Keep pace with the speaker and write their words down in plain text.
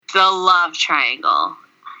the love triangle.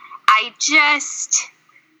 I just,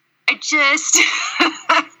 it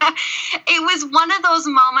was one of those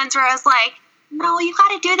moments where I was like, no, you got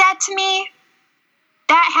to do that to me?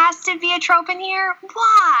 That has to be a trope in here?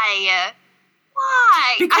 Why?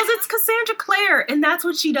 Because it's Cassandra Clare, and that's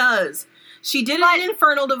what she does. She did it in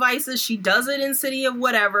Infernal Devices. She does it in City of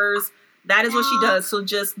Whatevers. That is what she does. So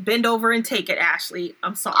just bend over and take it, Ashley.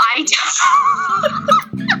 I'm sorry.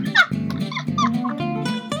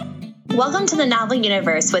 Welcome to the Novel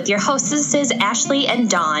Universe with your hostesses Ashley and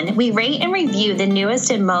Dawn. We rate and review the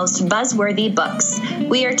newest and most buzzworthy books.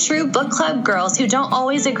 We are true book club girls who don't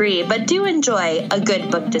always agree, but do enjoy a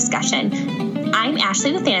good book discussion. I'm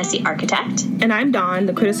Ashley, the fantasy architect. And I'm Dawn,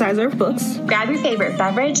 the criticizer of books. Grab your favorite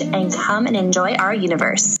beverage and come and enjoy our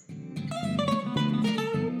universe.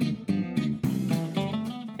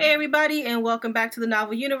 Hey everybody, and welcome back to the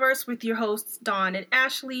Novel Universe with your hosts Dawn and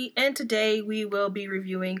Ashley. And today we will be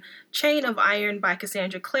reviewing Chain of Iron by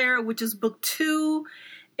Cassandra Clare, which is book 2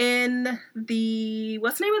 in the,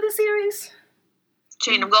 what's the name of the series?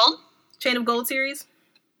 Chain of Gold? Chain of Gold series.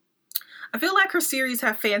 I feel like her series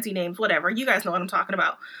have fancy names, whatever. You guys know what I'm talking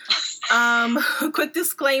about. Quick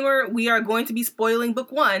disclaimer, we are going to be spoiling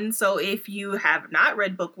book 1, so if you have not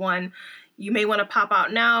read book 1, you may want to pop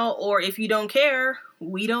out now, or if you don't care,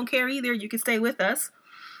 we don't care either. You can stay with us.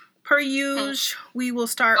 Per usual, we will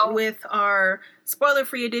start with our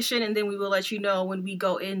spoiler-free edition, and then we will let you know when we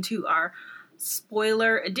go into our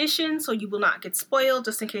spoiler edition, so you will not get spoiled,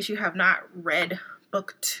 just in case you have not read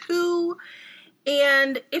book 2.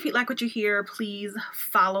 And if you like what you hear, please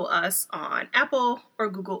follow us on Apple or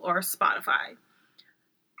Google or Spotify.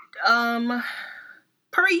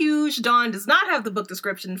 Per usual, Dawn does not have the book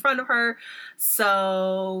description in front of her.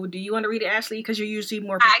 So, do you want to read it, Ashley? Because you're usually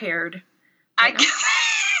more prepared.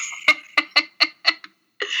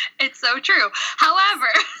 It's so true. However,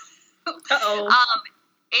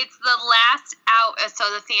 it's the last hour.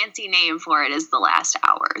 So the fancy name for it is the last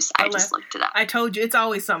hours. I just looked it up. I told you, it's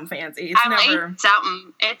always something fancy. It's never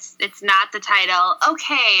something. It's not the title.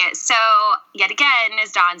 Okay, so yet again,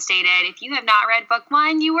 as Dawn stated, if you have not read book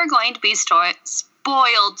 1, you are going to be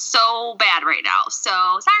spoiled so bad right now.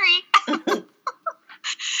 So sorry.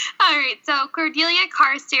 All right, so Cordelia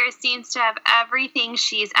Carstairs seems to have everything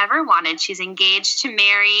she's ever wanted. She's engaged to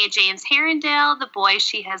marry James Herondale, the boy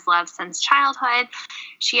she has loved since childhood.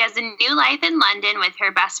 She has a new life in London with her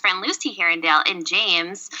best friend Lucy Herondale and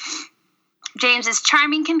James's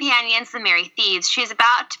charming companions, the Merry Thieves. She is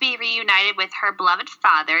about to be reunited with her beloved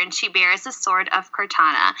father, and she bears the sword of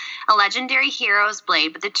Cortana, a legendary hero's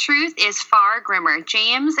blade. But the truth is far grimmer.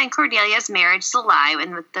 James and Cordelia's marriage is alive,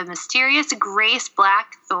 and with the mysterious Grace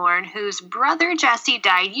Blackthorne, whose brother Jesse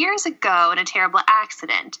died years ago in a terrible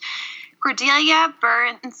accident. Cordelia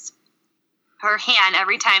burns her hand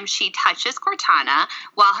every time she touches Cortana,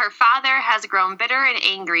 while her father has grown bitter and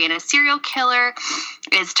angry, and a serial killer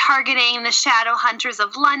is targeting the shadow hunters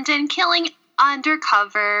of London, killing under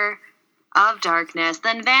cover of darkness,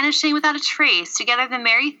 then vanishing without a trace. Together, the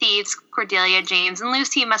Merry Thieves, Cordelia, James, and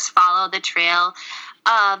Lucy must follow the trail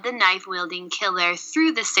of the knife-wielding killer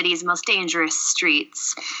through the city's most dangerous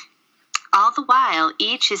streets. All the while,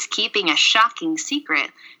 each is keeping a shocking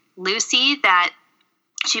secret. Lucy, that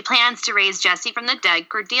she plans to raise Jesse from the dead.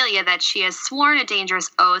 Cordelia, that she has sworn a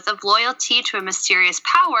dangerous oath of loyalty to a mysterious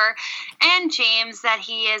power. And James, that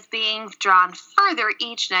he is being drawn further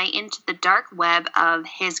each night into the dark web of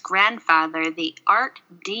his grandfather, the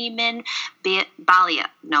archdemon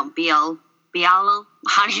Belial.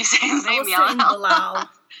 How do you say his name? Bilal.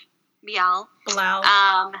 Bilal.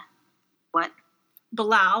 What?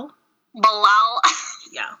 Bilal. Bilal.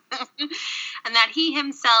 Yeah. And that he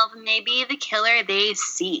himself may be the killer they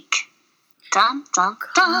seek. Dun, dun,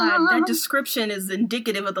 dun. God, that description is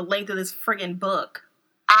indicative of the length of this friggin' book.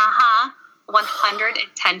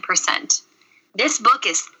 110%. This book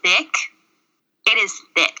is thick. It is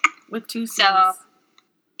thick. With 2 C's. So,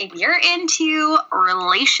 if you're into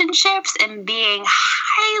relationships and being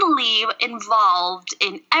highly involved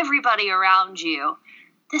in everybody around you,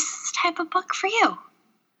 this is the type of book for you.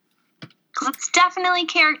 Because it's definitely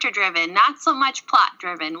character-driven, not so much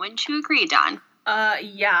plot-driven. Wouldn't you agree, Dawn?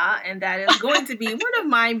 Yeah, and that is going to be one of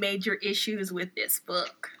my major issues with this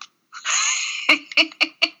book.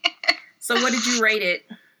 So what did you rate it?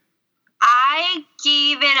 I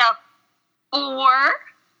gave it a 4.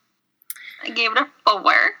 I gave it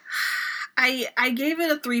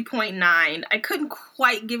a 3.9. I couldn't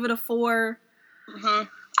quite give it a 4. Mm-hmm.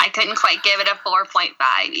 I couldn't quite give it a 4.5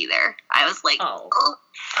 either. I was like,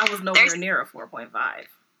 I was nowhere near a 4.5.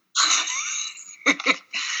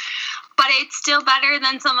 But it's still better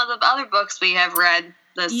than some of the other books we have read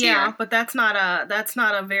this year. Yeah, but that's not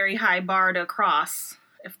a very high bar to cross.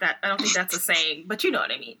 I don't think that's a saying, but you know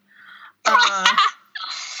what I mean.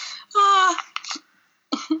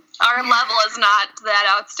 Our level is not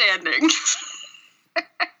that outstanding.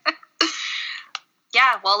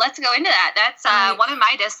 Yeah, well, let's go into that. That's one of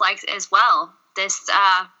my dislikes as well. This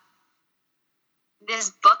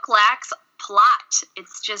book lacks plot.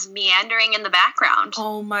 It's just meandering in the background.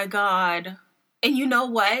 Oh my God. And you know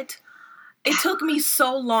what? It took me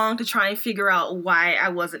so long to try and figure out why I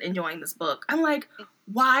wasn't enjoying this book. I'm like,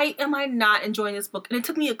 why am I not enjoying this book? And it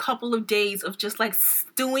took me a couple of days of just like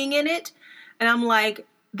stewing in it. And I'm like,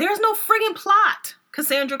 there's no friggin' plot.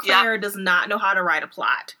 Cassandra Clare does not know how to write a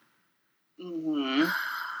plot. Mm-hmm.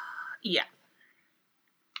 Yeah.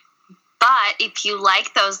 But if you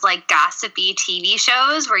like those like gossipy TV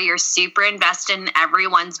shows where you're super invested in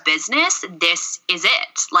everyone's business, this is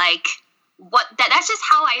it. Like, that's just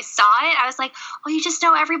how I saw it. I was like, oh, you just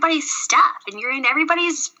know everybody's stuff and you're in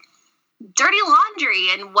everybody's dirty laundry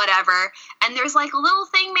and whatever. And there's like a little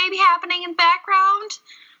thing maybe happening in the background.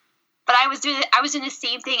 But I was doing the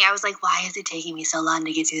same thing. I was like, why is it taking me so long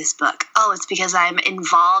to get through this book? Oh, it's because I'm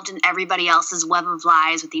involved in everybody else's web of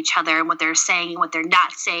lies with each other and what they're saying and what they're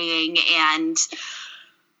not saying. And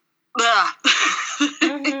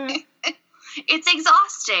mm-hmm. It's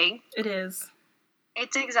exhausting. It is.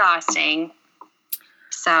 It's exhausting.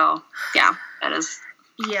 So, yeah, that is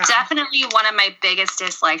definitely one of my biggest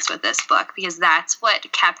dislikes with this book because that's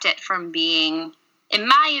what kept it from being, in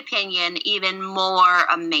my opinion, even more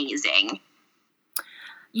amazing.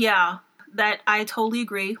 Yeah, that I totally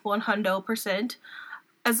agree, 100%.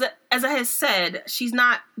 As I have said, she's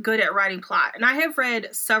not good at writing plot. And I have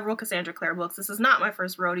read several Cassandra Clare books. This is not my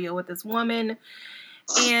first rodeo with this woman.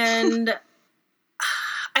 And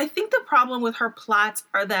I think the problem with her plots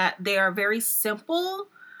are that they are very simple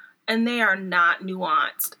and they are not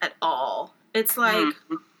nuanced at all. It's like,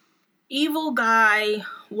 evil guy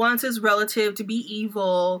wants his relative to be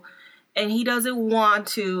evil and he doesn't want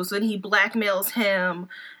to, so then he blackmails him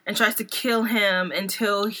and tries to kill him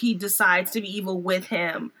until he decides to be evil with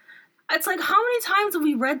him. It's like, how many times have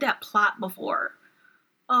we read that plot before?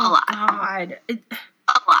 Oh, a lot. God.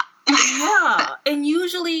 A lot. Yeah. And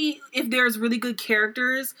usually, if there's really good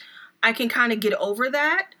characters, I can kind of get over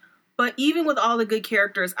that. But even with all the good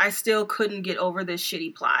characters, I still couldn't get over this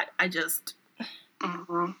shitty plot. I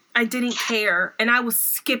didn't care. And I was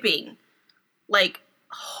skipping, like,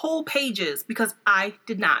 whole pages because I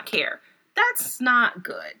did not care. That's not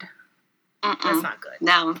good. That's not good.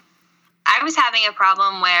 No. I was having a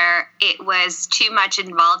problem where it was too much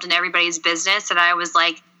involved in everybody's business, and I was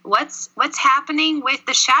like, what's happening with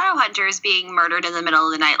the shadow hunters being murdered in the middle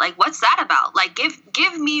of the night? Like, what's that about? Like,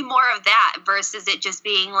 give me more of that versus it just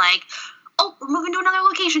being like, oh, we're moving to another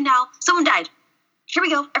location now. Someone died. Here we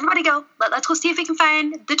go. Everybody go. Let's go see if we can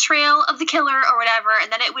find the trail of the killer or whatever.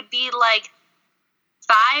 And then it would be like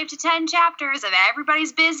 5 to 10 chapters of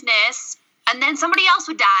everybody's business, and then somebody else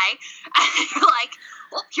would die. And you're like,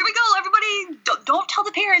 well, here we go. Everybody, don't tell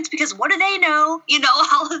the parents because what do they know? You know,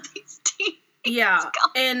 all of these things. Yeah,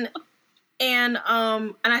 and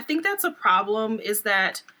I think that's a problem is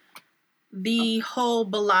that the whole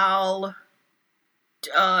Bilal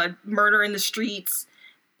murder in the streets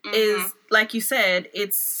is, like you said,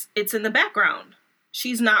 it's in the background.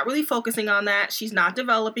 She's not really focusing on that. She's not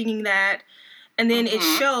developing that. And then it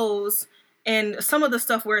shows, and some of the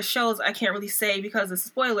stuff where it shows, I can't really say because it's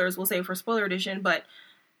spoilers. We'll save for spoiler edition, but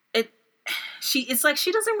it's like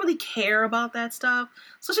she doesn't really care about that stuff.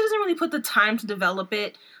 So she doesn't really put the time to develop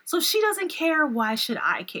it. So if she doesn't care, why should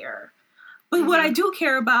I care? But what I do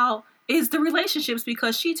care about is the relationships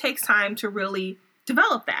because she takes time to really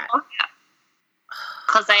develop that. Oh, yeah.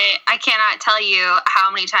 Because I cannot tell you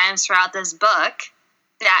how many times throughout this book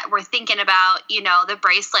that we're thinking about, you know, the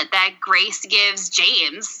bracelet that Grace gives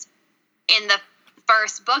James in the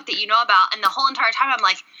first book that you know about. And the whole entire time I'm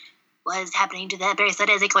like, what is happening to that bracelet?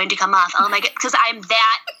 Is it going to come off? Oh my God. Because I'm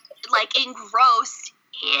that like engrossed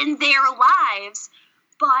in their lives.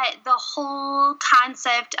 But the whole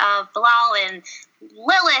concept of Bilal and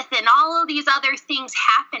Lilith and all of these other things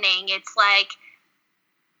happening, it's like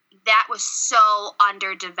that was so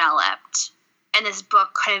underdeveloped. And this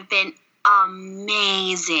book could have been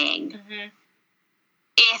amazing.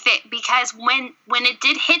 Because when it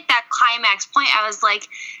did hit that climax point, I was like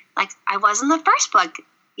I was in the first book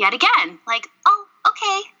yet again. Like, oh,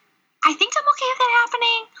 okay. I think I'm okay with that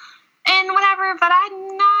happening and whatever, but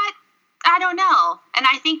I don't know. And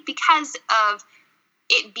I think because of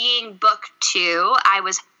it being book 2, I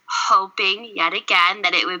was hoping yet again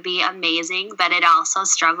that it would be amazing, but it also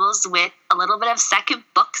struggles with a little bit of second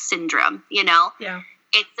book syndrome, you know? Yeah.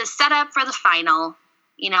 it's the setup for the final,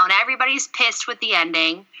 and everybody's pissed with the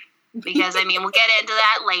ending because, we'll get into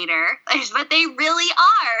that later, but they really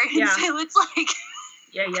are. Yeah. So it's like,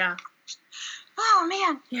 yeah. Oh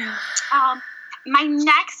man. Yeah. My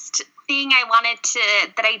next thing I wanted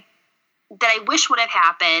that I wish would have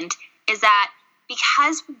happened is that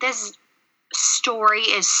because this story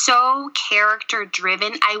is so character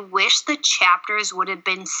driven, I wish the chapters would have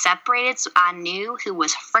been separated so I knew who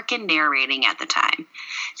was freaking narrating at the time,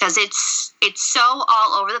 because it's so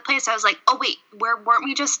all over the place. I was like, oh wait, weren't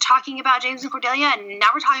we just talking about James and Cordelia, and now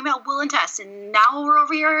we're talking about Will and Tess, and now we're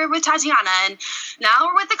over here with Tatiana, and now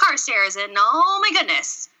we're with the Carstairs, and oh my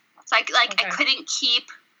goodness, it's like okay. I couldn't keep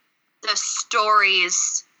the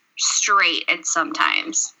stories straight at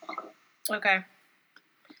sometimes. Okay.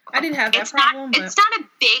 I didn't have that problem. It's not a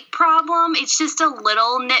big problem. It's just a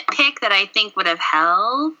little nitpick that I think would have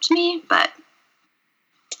helped me, but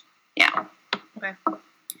yeah. Okay.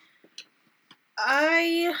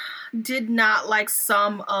 I did not like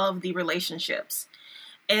some of the relationships.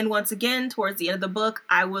 And once again, towards the end of the book,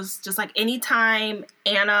 I was just like, anytime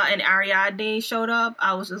Anna and Ariadne showed up,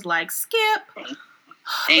 I was just like, skip.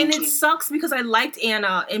 Thank you. It sucks because I liked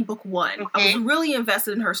Anna in book 1. Mm-hmm. I was really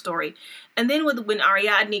invested in her story. And then when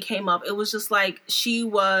Ariadne came up, it was just like she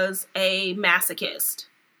was a masochist.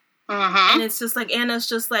 Mm-hmm. And it's just like, Anna's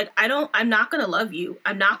just like, I'm not going to love you.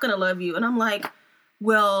 I'm not going to love you. And I'm like,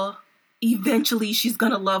 well, eventually she's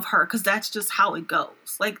going to love her because that's just how it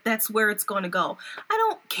goes. Like, that's where it's going to go. I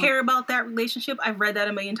don't care about that relationship. I've read that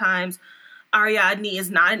a million times. Ariadne is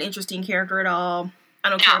not an interesting character at all. I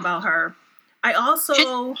don't care about her. I also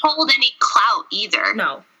didn't hold any clout either.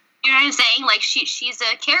 No. You know what I'm saying? Like, she's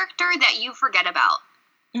a character that you forget about.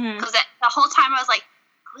 Mm-hmm. Because the whole time I was like,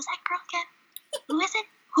 who's that girl again? Who is it?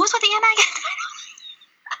 Who's with Anna again?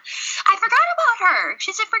 I forgot about her.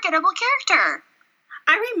 She's a forgettable character.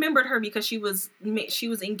 I remembered her because she was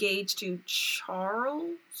engaged to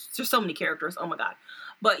Charles. There's so many characters. Oh my god.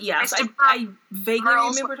 But yeah, so I vaguely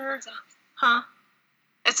remembered her. Huh?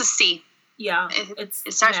 It's a C. Yeah, it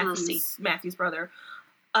starts with a C. Matthew's brother.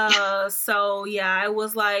 So yeah, I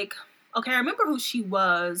was like, okay, I remember who she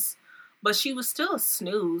was, but she was still a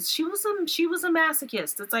snooze. She was a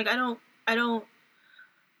masochist. It's like I don't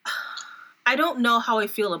know how I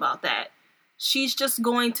feel about that. She's just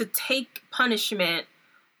going to take punishment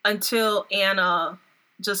until Anna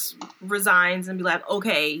just resigns and be like,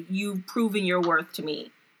 okay, you've proven your worth to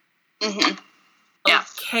me. Mm-hmm. Yeah.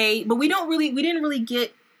 Okay, but we didn't really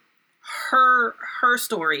get her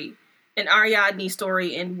story and Ariadne's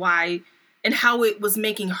story and why and how it was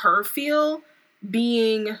making her feel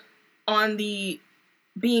being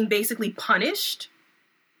basically punished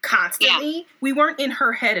constantly. Yeah. We weren't in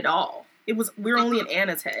her head at all. We were only in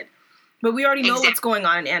Anna's head. But we already know what's going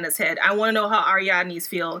on in Anna's head. I want to know how Ariadne's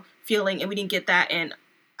feeling, and we didn't get that. And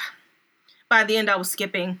by the end, I was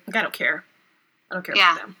skipping. Like, I don't care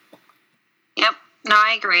about them. Yep. No,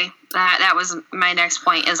 I agree. That was my next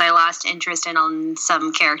point. Is I lost interest in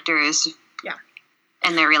some characters. Yeah.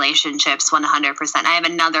 And their relationships, 100%. I have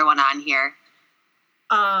another one on here.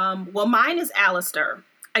 Well, mine is Alistair.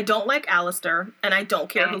 I don't like Alistair, and I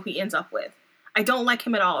don't care who he ends up with. I don't like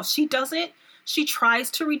him at all. She doesn't. She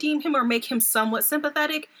tries to redeem him or make him somewhat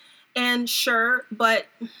sympathetic, and sure, but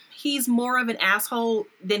he's more of an asshole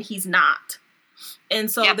than he's not.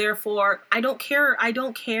 And so therefore, I don't care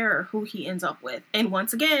who he ends up with. And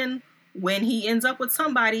once again, when he ends up with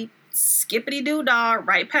somebody, skippity-doo-dah,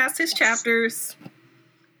 right past his chapters.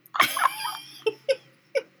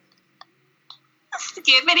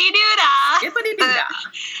 Skippity-doo-dah. Skippity-doo-dah.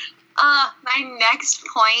 My next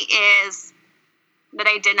point is that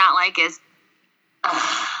I did not like is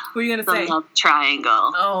what are you going to say? The love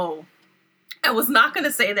triangle. Oh. I was not going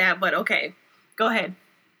to say that, but okay. Go ahead.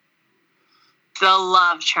 The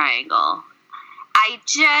love triangle. I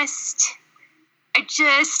just it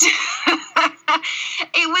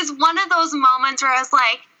was one of those moments where I was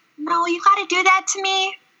like, no, you got to do that to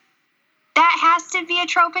me? That has to be a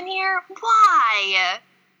trope in here? Why?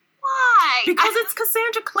 Because it's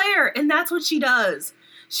Cassandra Clare, and that's what she does.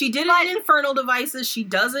 She did it in Infernal Devices. She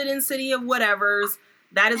does it in City of Whatevers.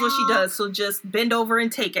 That is what she does. So just bend over and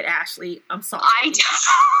take it, Ashley. I'm sorry.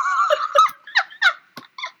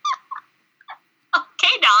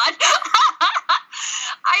 Okay, Dawn.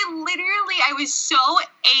 I was so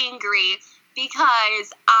angry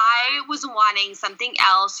because I was wanting something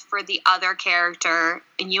else for the other character,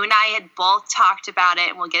 and you and I had both talked about it,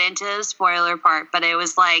 and we'll get into the spoiler part, but it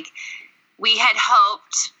was like we had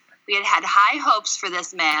had high hopes for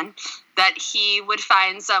this man that he would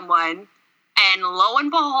find someone, and lo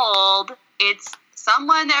and behold, it's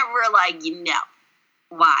someone that we're like,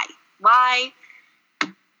 Why? Why?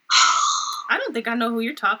 I don't think I know who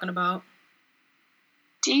you're talking about.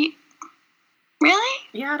 Do you? Really?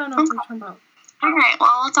 Yeah, I don't know what you're talking about. All right. Well,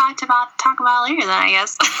 we'll talk about it later then, I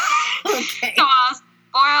guess. Okay. Come on,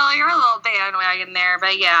 spoil your little bandwagon there.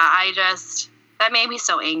 But yeah, that made me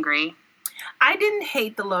so angry. I didn't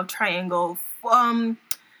hate the love triangle.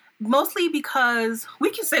 Mostly because we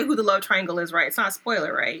can say who the love triangle is, right? It's not a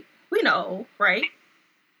spoiler, right? We know, right?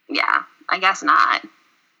 Yeah, I guess not.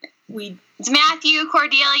 It's Matthew,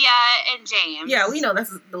 Cordelia, and James. Yeah, we know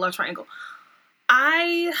that's the love triangle.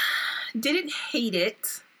 I didn't hate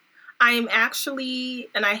it. I am actually,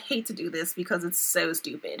 and I hate to do this because it's so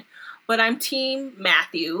stupid, but I'm team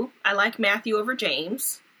Matthew. I like Matthew over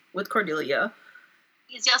James with Cordelia.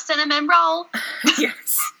 He's your cinnamon roll.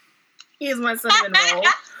 Yes. He is my cinnamon roll.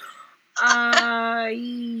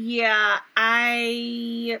 Yeah,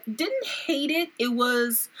 I didn't hate it. It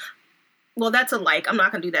was, well, that's a like. I'm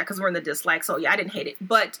not going to do that because we're in the dislike. So yeah, I didn't hate it.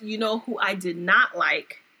 But you know who I did not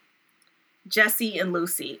like? Jesse and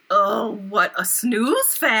Lucy. Oh, what a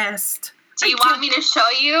snooze fest. Do you want me to show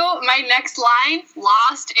you my next line?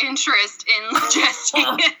 Lost interest in Jesse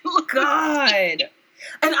and Lucy. God.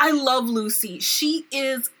 And I love Lucy. She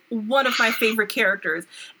is one of my favorite characters.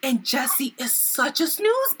 And Jesse is such a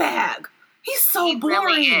snooze bag. He's so boring.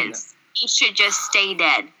 Really is. He should just stay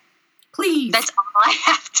dead. Please. That's all I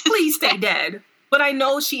have to Please say. stay dead. But I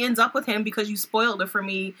know she ends up with him because you spoiled it for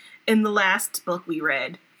me in the last book we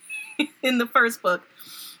read. In the first book.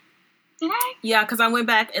 Did I? Yeah, because I went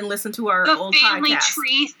back and listened to our old podcast. The family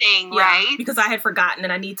tree thing, yeah, right? Because I had forgotten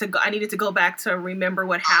and I needed to go back to remember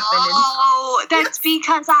what happened. Oh, that's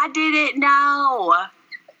because I didn't know.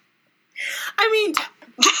 I mean,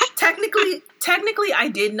 technically I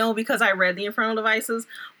did know because I read the Infernal Devices,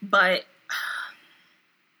 but...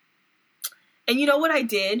 And you know what I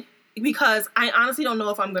did? Because I honestly don't know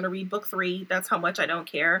if I'm going to read book 3. That's how much I don't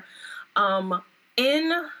care.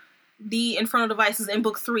 In the Infernal Devices in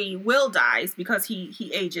book 3, Will dies because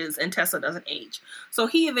he ages and Tessa doesn't age. So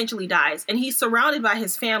he eventually dies and he's surrounded by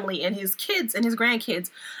his family and his kids and his grandkids.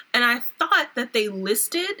 And I thought that they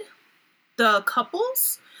listed the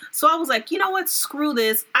couples. So I was like, you know what? Screw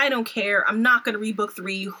this. I don't care. I'm not going to read book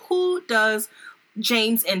 3. Who does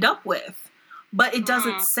James end up with? But it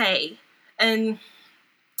doesn't say. And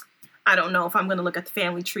I don't know if I'm going to look at the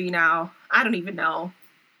family tree now. I don't even know.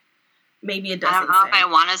 Maybe it doesn't say. I don't know if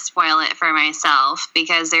I want to spoil it for myself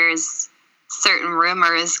because there's certain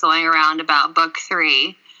rumors going around about book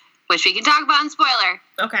 3, which we can talk about in spoiler.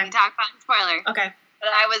 Okay. We can talk about in spoiler. Okay. But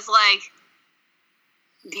I was like,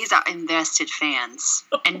 these are invested fans.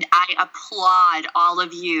 And I applaud all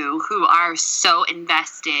of you who are so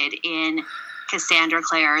invested in Cassandra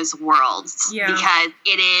Clare's worlds. Yeah. Because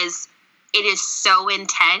it is so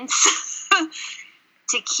intense.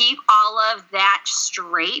 To keep all of that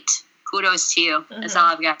straight, kudos to you. Mm-hmm. That's all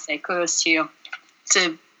I've got to say. Kudos to you.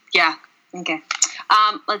 Yeah. Okay.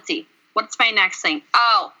 Let's see. What's my next thing?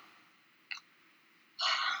 Oh.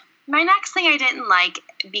 My next thing I didn't like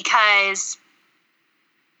because,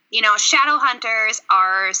 shadow hunters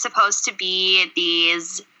are supposed to be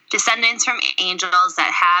these descendants from angels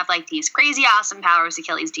that have, these crazy awesome powers to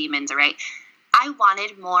kill these demons, right? I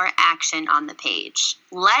wanted more action on the page.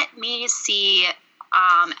 Let me see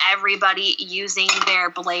everybody using their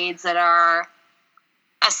blades that are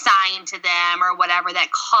assigned to them or whatever,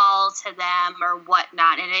 that call to them or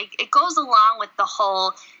whatnot. And it goes along with the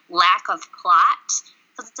whole lack of plot.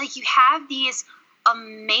 Because it's like you have these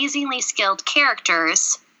amazingly skilled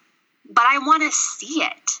characters, but I want to see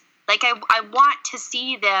it. I want to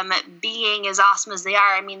see them being as awesome as they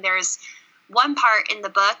are. I mean, there's one part in the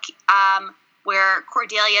book where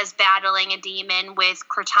Cordelia is battling a demon with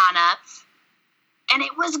Cortana, and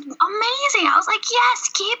it was amazing. I was like, yes,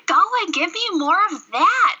 keep going. Give me more of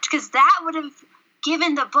that, because that would have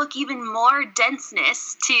given the book even more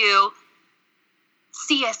denseness to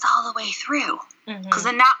see us all the way through. Because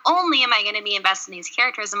then not only am I going to be invested in these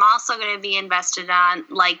characters, I'm also going to be invested on,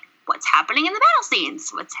 what's happening in the battle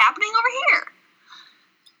scenes, what's happening over here.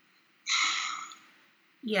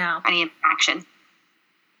 Yeah. I need action.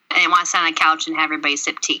 I didn't want to sit on a couch and have everybody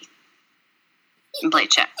sip tea and play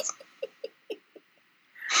chess.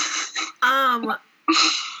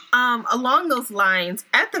 Along those lines,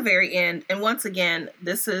 at the very end, and once again,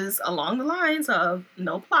 this is along the lines of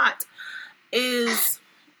no plot, is,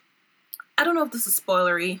 I don't know if this is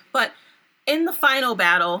spoilery, but in the final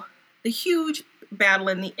battle, the huge battle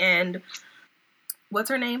in the end, what's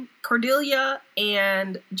her name? Cordelia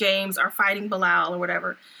and James are fighting Belial or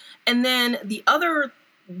whatever. And then the other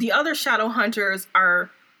shadow hunters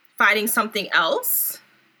are fighting something else.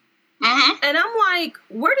 Mm-hmm. And I'm like,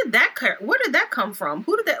 where did that come from?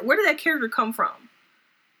 Where did that character come from?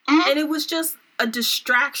 Mm-hmm. And it was just a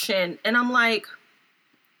distraction. And I'm like,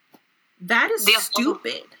 that is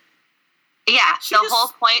stupid.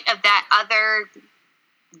 Whole point of that other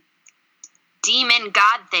demon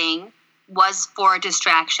god thing was for a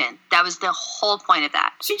distraction. That was the whole point of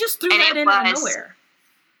that. She just threw that in out of nowhere.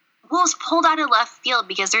 Well, it was pulled out of left field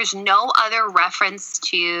because there's no other reference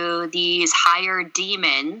to these higher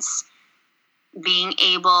demons being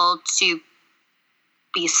able to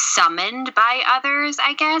be summoned by others,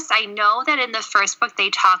 I guess. I know that in the first book they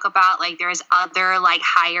talk about, like, there's other, like,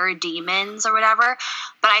 higher demons or whatever,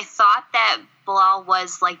 but I thought that Blah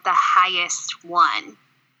was, like, the highest one.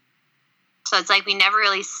 So it's like we never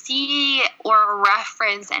really see or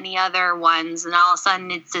reference any other ones, and all of a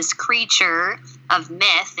sudden it's this creature of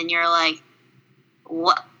myth, and you're like,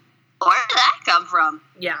 what? Where did that come from?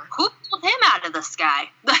 Yeah. Who pulled him out of the sky?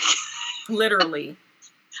 Like, literally.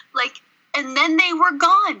 Like, and then they were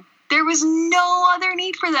gone. There was no other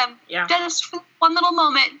need for them. Yeah. Just for one little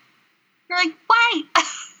moment. You're like, why?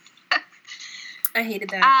 I hated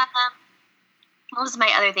that. What was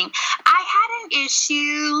my other thing? I had an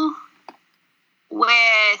issue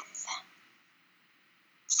with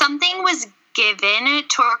something was given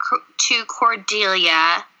to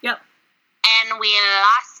Cordelia. Yep. And we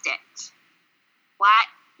lost it. What?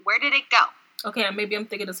 Where did it go? Okay, maybe I'm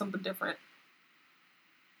thinking of something different.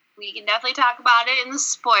 We can definitely talk about it in the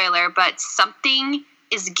spoiler, but something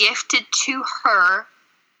is gifted to her,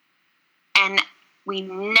 and we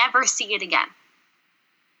never see it again.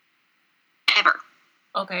 Ever.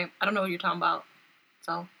 Okay, I don't know what you're talking about.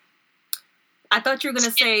 So, I thought you were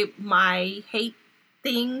going to say my hate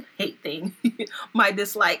thing, my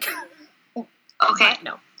dislike. Okay.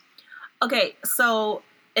 No. Okay, so,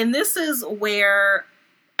 and this is where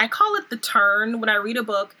I call it the turn when I read a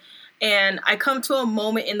book, and I come to a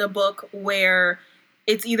moment in the book where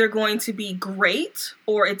it's either going to be great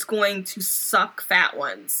or it's going to suck fat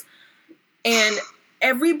ones. And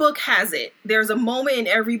every book has it. There's a moment in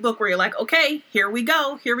every book where you're like, okay, here we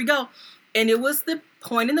go. And it was the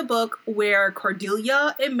point in the book where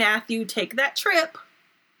Cordelia and Matthew take that trip,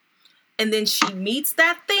 and then she meets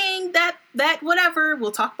that thing, that whatever,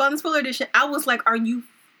 we'll talk about in the spoiler edition. I was like, are you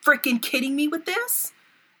freaking kidding me with this?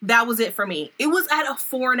 That was it for me. It was at a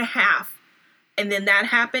 4.5. And then that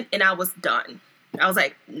happened and I was done. I was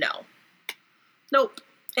like, no. Nope.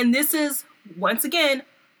 And this is, once again,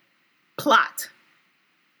 plot.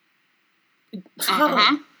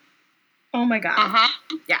 Mm-hmm. Oh my God.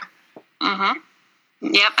 Mm-hmm. Yeah.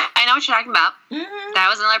 Mm-hmm. Yep. I know what you're talking about. Mm-hmm. That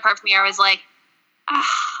was another part for me. I was like,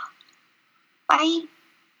 why?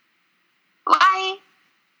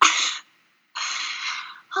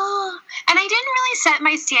 Oh, and I didn't really set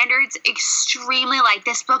my standards extremely like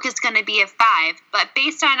this book is going to be a 5, but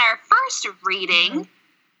based on our first reading, mm-hmm.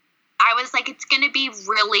 I was like, it's going to be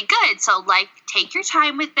really good. So, like, take your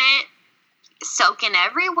time with it, soak in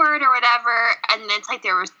every word or whatever. And then it's like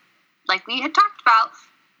there was, like we had talked about,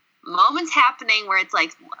 moments happening where it's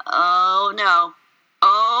like, oh no.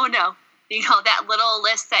 You know, that little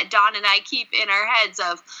list that Dawn and I keep in our heads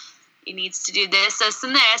of, he needs to do this, this,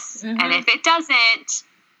 and this. Mm-hmm. And if it doesn't,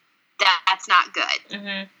 that's not good.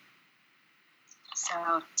 Mm-hmm.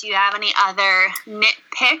 So, do you have any other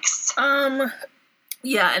nitpicks?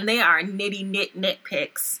 Yeah, and they are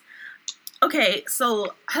nitpicks. Okay,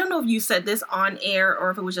 so I don't know if you said this on air or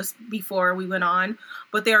if it was just before we went on,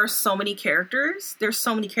 but there are so many characters. There's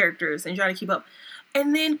so many characters, and you try to keep up.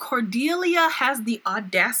 And then Cordelia has the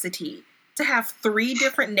audacity to have 3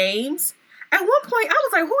 different names. At one point, I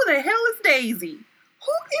was like, who the hell is Daisy?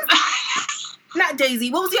 Who is... Not Daisy.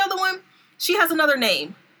 What was the other one? She has another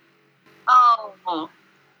name. Oh.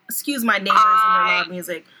 Excuse my neighbors and their loud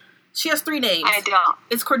music. She has 3 names. I don't.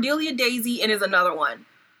 It's Cordelia, Daisy, and is another one.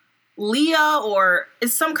 Leah, or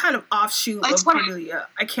is some kind of offshoot of Cordelia.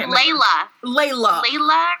 I can't remember. Layla.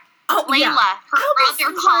 Oh, Layla. Yeah. Her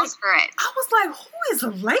brother calls for it. I was like, who is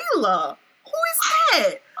Layla? Who is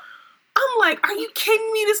that? I'm like, are you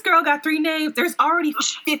kidding me? This girl got 3 names. There's already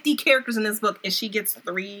 50 characters in this book, and she gets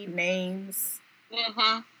 3 names.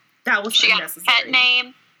 Mm-hmm. That was unnecessary. She got a pet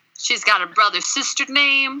name. She's got a brother-sister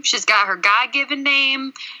name. She's got her God-given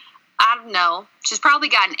name. I don't know. She's probably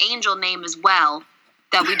got an angel name as well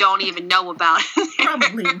that we don't even know about.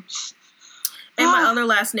 Probably. And my other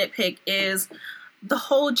last nitpick is the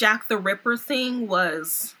whole Jack the Ripper thing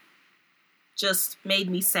was just made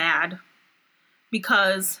me sad,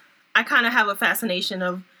 because I kind of have a fascination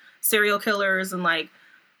of serial killers and, like,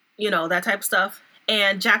 you know, that type of stuff.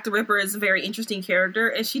 And Jack the Ripper is a very interesting character,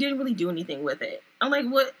 and she didn't really do anything with it. I'm like,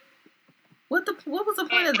 what? What was the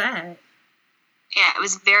point of that? Yeah, it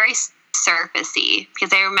was very surfacey,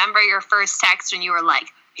 because I remember your first text when you were like,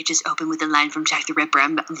 it just opened with a line from Jack the Ripper.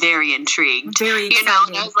 I'm very intrigued. Very excited. You know,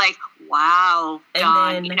 and I was like, wow,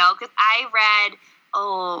 Dawn. Then, you know, because I read,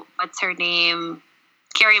 what's her name?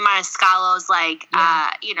 Carrie Maniscalco's, like,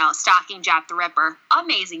 you know, Stalking Jack the Ripper.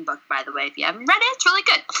 Amazing book, by the way. If you haven't read it, it's really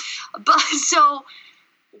good. But so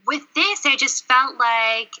with this, I just felt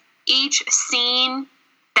like each scene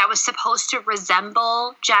that was supposed to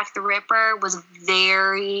resemble Jack the Ripper was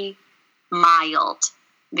very mild,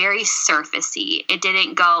 very surfacey. It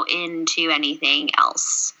didn't go into anything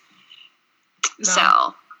else.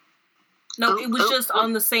 No. No, it was just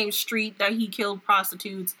on the same street that he killed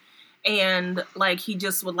prostitutes, and, like, he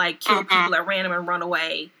just would, like, kill people at random and run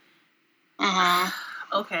away.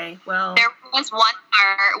 Okay, well. There was one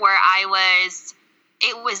part where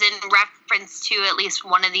it was in reference to at least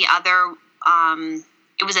one of the other,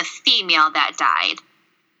 it was a female that died.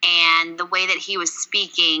 And the way that he was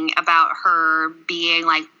speaking about her being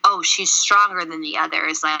like, oh, she's stronger than the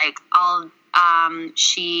others. Like, I'm going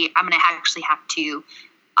to actually have to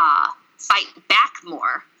fight back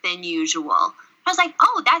more than usual. I was like,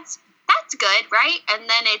 oh, that's good, right? And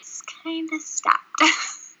then it's kind of stopped after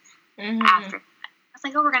that. I was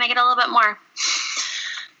like, oh, we're going to get a little bit more.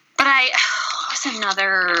 But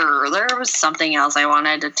there was something else I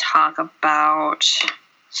wanted to talk about.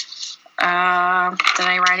 Did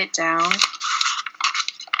I write it down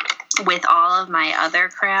with all of my other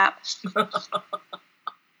crap? Yeah,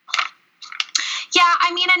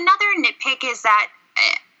 I mean, another nitpick is that,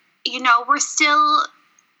 you know, we're still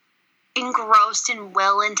engrossed in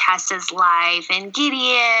Will and Tessa's life, and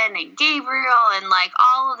Gideon and Gabriel and, like,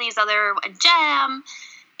 all of these other, Jem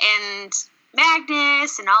and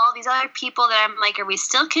Magnus and all of these other people that I'm like, are we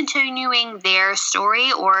still continuing their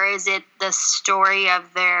story, or is it the story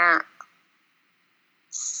of their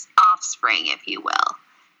offspring, if you will?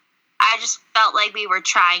 I just felt like we were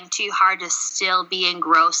trying too hard to still be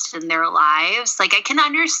engrossed in their lives. Like, I can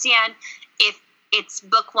understand if it's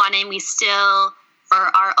book one and we still, for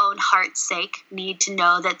our own heart's sake, need to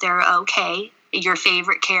know that they're okay, your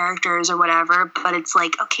favorite characters or whatever, but it's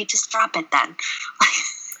like, okay, just drop it then.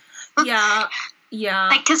 Yeah.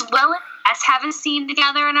 Like, because Will and Tess have a scene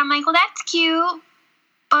together, and I'm like, well, that's cute,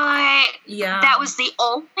 but that was the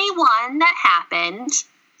only one that happened.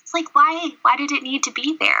 It's like, why did it need to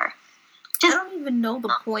be there? I don't even know the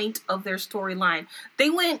point of their storyline. They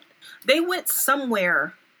went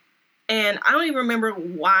somewhere, and I don't even remember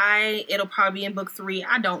why. It'll probably be in book 3.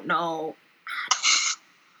 I don't know.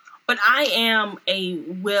 But I am a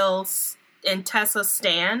Will and Tessa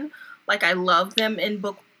stan. Like, I love them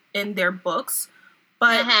in their books.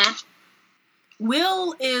 But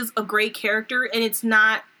Will is a great character, and it's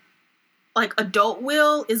not like adult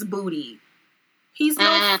Will is Booty. He's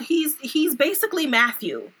basically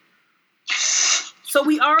Matthew. So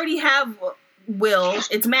we already have Will.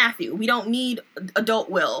 It's Matthew. We don't need adult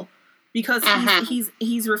Will because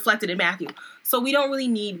he's reflected in Matthew. So we don't really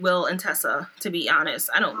need Will and Tessa, to be honest.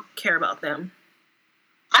 I don't care about them.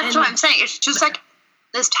 That's what I'm saying. It's just like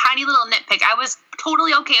this tiny little nitpick. I was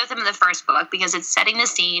totally okay with him in the first book because it's setting the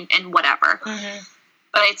scene and whatever.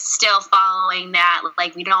 But it's still following that.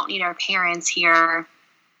 Like, we don't need our parents here,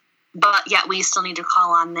 but yet we still need to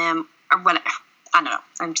call on them or whatever. I don't know.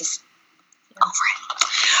 I'm just over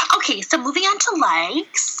it. Okay, so moving on to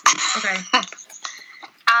likes. Okay.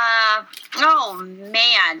 Oh,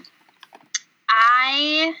 man.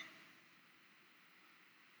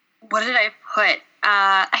 What did I put?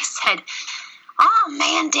 I said, oh,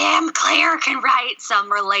 man, damn, Claire can write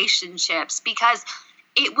some relationships, because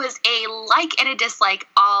it was a like and a dislike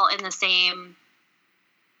all in the same,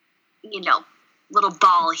 little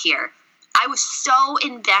ball here. I was so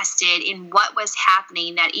invested in what was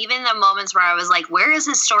happening that even the moments where I was like, where is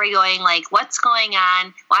this story going? Like, what's going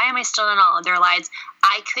on? Why am I still in all of their lives?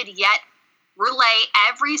 I could yet relay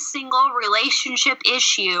every single relationship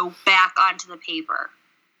issue back onto the paper.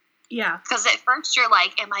 Yeah. Because at first you're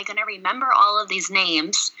like, am I going to remember all of these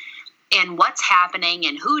names and what's happening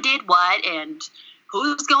and who did what and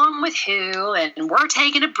who's going with who and we're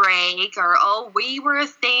taking a break or, oh, we were a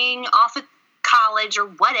thing off of college or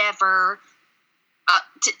whatever.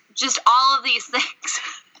 Just all of these things.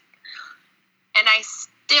 And I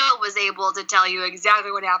still was able to tell you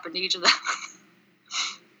exactly what happened to each of them.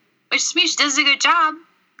 Which Smeesh does a good job.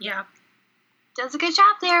 Yeah. Does a good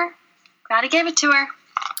job there. Gotta give it to her.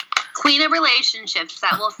 Queen of relationships.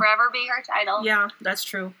 That will forever be her title. Yeah, that's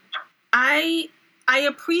true. I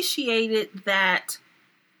appreciated that.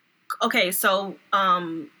 Okay, so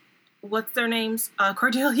what's their names?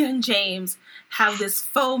 Cordelia and James have this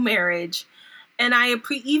faux marriage And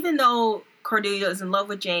even though Cordelia is in love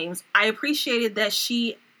with James, I appreciated that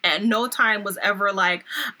she at no time was ever like,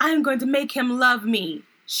 I'm going to make him love me.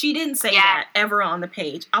 She didn't say that ever on the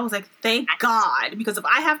page. I was like, thank God, because if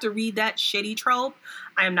I have to read that shitty trope,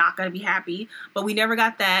 I am not going to be happy. But we never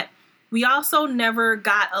got that. We also never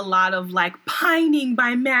got a lot of like pining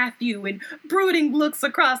by Matthew and brooding looks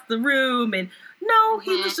across the room. And no,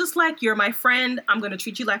 he was just like, you're my friend. I'm going to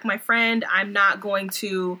treat you like my friend. I'm not going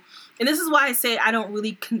to. And this is why I say I don't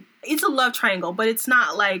really. It's a love triangle, but it's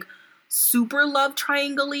not like super love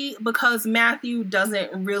triangle-y, because Matthew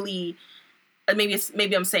doesn't really.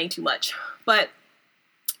 Maybe I'm saying too much, but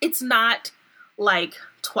it's not like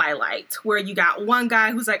Twilight, where you got one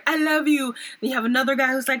guy who's like, I love you, and you have another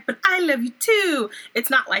guy who's like, but I love you too. It's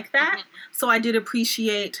not like that. So I did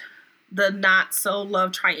appreciate the not so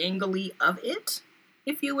love triangle-y of it,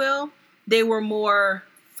 if you will. They were more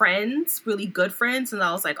friends, really good friends, and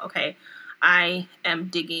I was like, okay, I am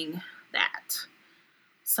digging that.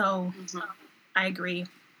 So I agree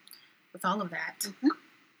with all of that.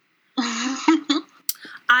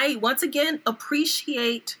 I, once again,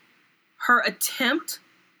 appreciate her attempt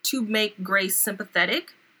to make Grace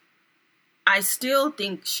sympathetic. I still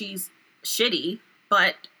think she's shitty,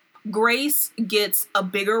 but Grace gets a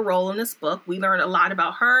bigger role in this book. We learn a lot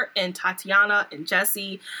about her and Tatiana and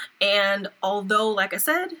Jesse, and although, like I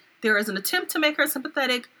said, there is an attempt to make her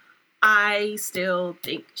sympathetic, I still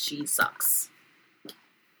think she sucks.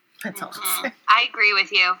 That's all I'm saying. I agree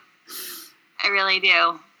with you. I really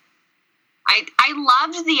do. I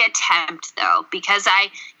loved the attempt, though, because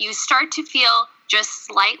you start to feel just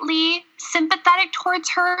slightly sympathetic towards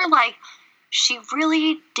her. Like,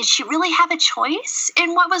 did she really have a choice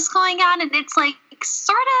in what was going on? And it's like,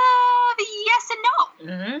 sort of yes and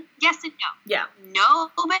no. Mm-hmm. Yes and no. Yeah.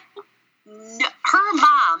 No, but no, her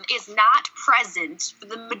mom is not present for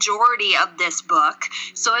the majority of this book.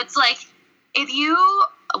 So it's like,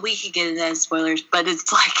 we could get into spoilers, but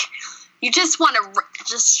it's like, you just want to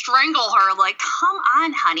just strangle her. Like, come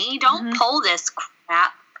on, honey, don't pull this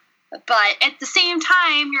crap. But at the same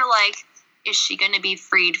time, you're like, is she going to be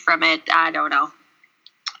freed from it? I don't know.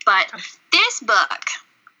 But this book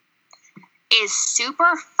is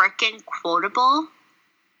super freaking quotable.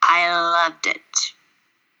 I loved it.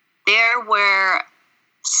 There were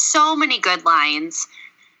so many good lines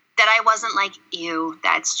that I wasn't like, ew,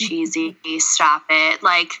 that's cheesy. Stop it.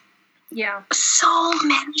 Like, yeah, so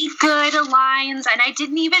many good lines, and I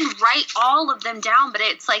didn't even write all of them down, but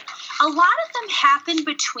it's like a lot of them happen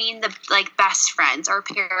between the like best friends or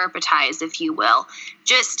parapetize, if you will.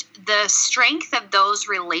 Just the strength of those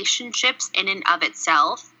relationships in and of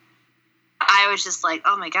itself. I was just like,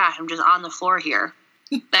 oh my gosh, I'm just on the floor here.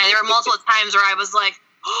 There were multiple times where I was like,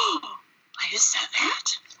 oh, I just said that?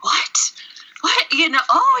 What? You know?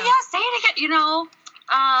 Oh yeah, say it again. You know?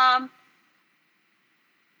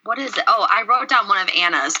 What is it? Oh, I wrote down one of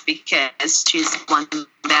Anna's because she's one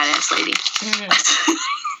badass lady.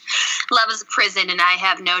 Love is a prison, and I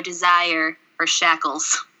have no desire for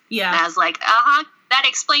shackles. Yeah. And I was like, that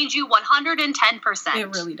explains you 110%. It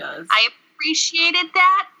really does. I appreciated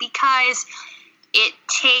that because it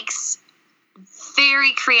takes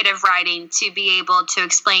very creative writing to be able to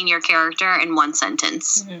explain your character in one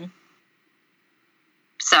sentence. Mm-hmm.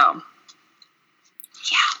 So...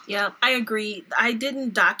 Yeah, I agree. I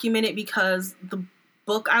didn't document it because the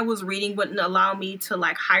book I was reading wouldn't allow me to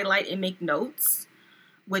like highlight and make notes,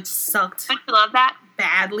 which sucked. Don't you love that?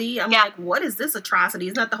 Badly. I'm like, what is this atrocity?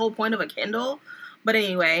 Isn't that the whole point of a Kindle? But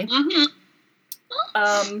anyway.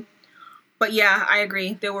 But yeah, I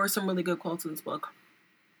agree. There were some really good quotes in this book.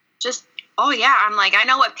 I'm like, I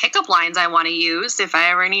know what pickup lines I want to use if I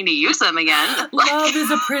ever need to use them again. Love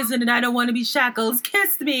is a prison and I don't want to be shackled.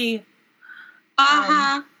 Kiss me.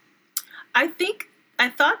 I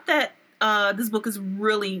thought that this book is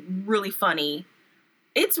really, really funny.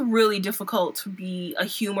 It's really difficult to be a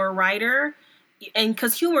humor writer, and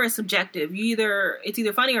because humor is subjective. It's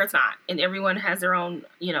either funny or it's not, and everyone has their own,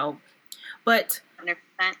 But 100%.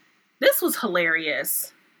 This was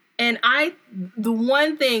hilarious, and the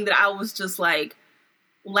one thing that I was just like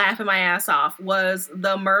laughing my ass off was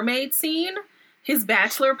the mermaid scene. His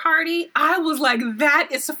bachelor party, I was like, that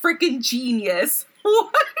is a freaking genius.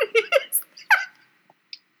 What is that?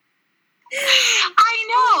 I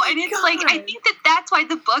know, and it's like, I think that's why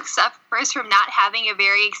the book suffers from not having a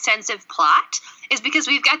very extensive plot, is because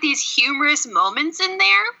we've got these humorous moments in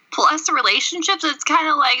there, plus the relationships. It's kind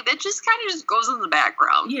of like, that just kind of just goes in the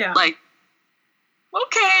background. Yeah. Like,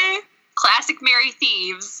 okay, classic Merry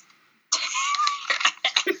Thieves.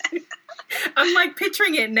 I'm like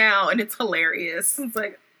picturing it now, and it's hilarious. It's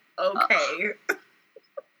like, okay.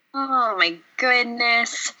 Oh my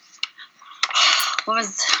goodness.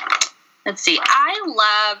 Let's see.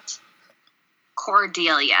 I loved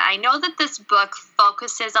Cordelia. I know that this book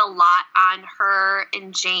focuses a lot on her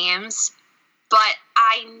and James, but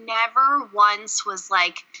I never once was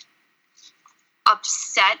like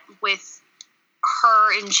upset with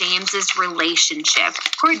her and James's relationship.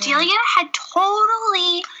 Cordelia had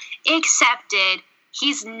totally accepted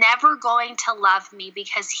he's never going to love me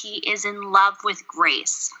because he is in love with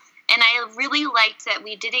Grace. And I really liked that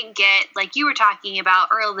we didn't get, like you were talking about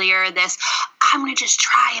earlier, this, I'm going to just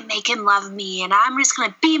try and make him love me, and I'm just going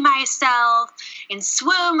to be myself and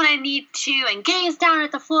swim when I need to and gaze down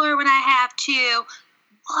at the floor when I have to.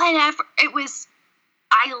 Whatever.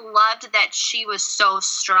 I loved that she was so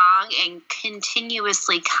strong and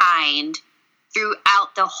continuously kind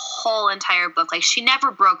throughout the whole entire book. Like, she never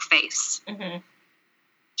broke face. Mm-hmm.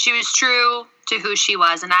 She was true to who she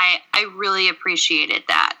was, and I really appreciated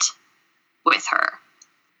that with her.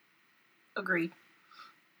 Agreed.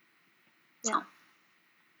 Yeah.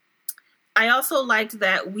 I also liked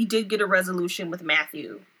that we did get a resolution with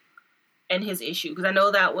Matthew and his issue, because I know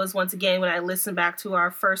that was, once again, when I listened back to our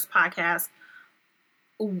first podcast,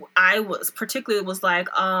 I was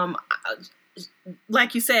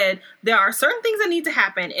like you said, there are certain things that need to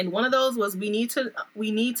happen, and one of those was we need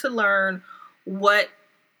to learn what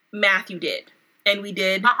Matthew did, and we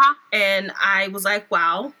did. And I was like,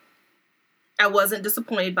 wow, I wasn't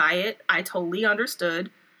disappointed by it. I totally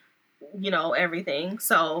understood, everything.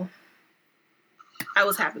 So I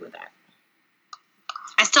was happy with that.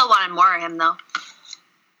 I still wanted more of him, though.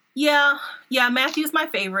 Yeah, Matthew's my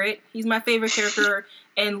favorite. He's my favorite character,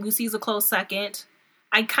 and Lucy's a close second.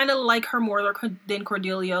 I kind of like her more than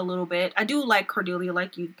Cordelia a little bit. I do like Cordelia,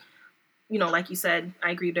 like you said.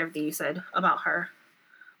 I agree with everything you said about her.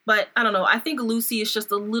 But I don't know. I think Lucy is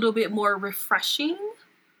just a little bit more refreshing.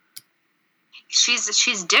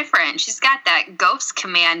 She's different. She's got that ghost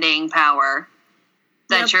commanding power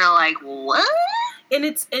that you're like, what? And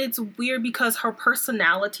it's weird because her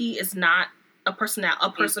personality is not a person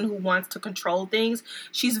who wants to control things.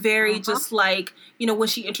 She's very just like, when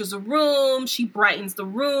she enters a room, she brightens the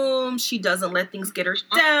room. She doesn't let things get her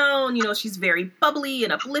down. She's very bubbly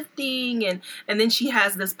and uplifting. And then she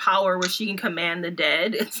has this power where she can command the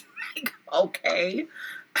dead. It's like, okay.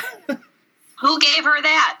 Who gave her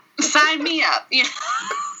that? Sign me up.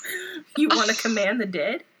 You want to command the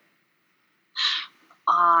dead?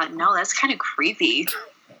 No, that's kind of creepy.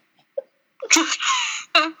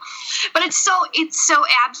 But it's so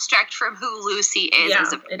abstract from who Lucy is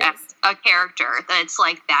as a character that it's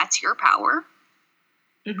like, that's your power?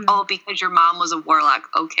 Mm-hmm. Oh, because your mom was a warlock.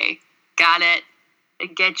 Okay, got it. I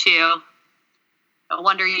get you. No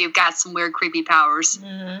wonder you've got some weird, creepy powers.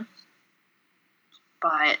 Mm-hmm.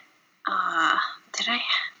 But, did I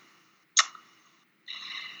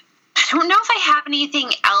don't know if I have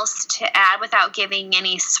anything else to add without giving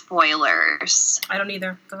any spoilers. I don't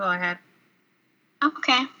either. That's all I had.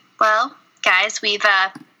 Okay. Well, guys, we've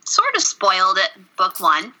sort of spoiled it, book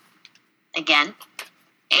 1 again,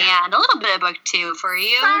 and a little bit of book 2 for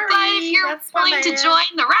you. Sorry, but if you're willing to join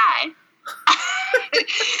the ride,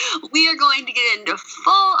 we are going to get into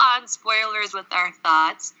full-on spoilers with our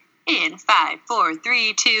thoughts in 5, 4,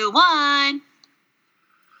 3, 2, 1.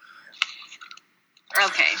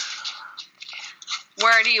 Okay.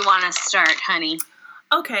 Where do you want to start, honey?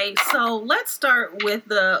 Okay, so let's start with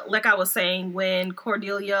like I was saying, when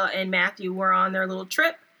Cordelia and Matthew were on their little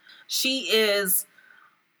trip, she is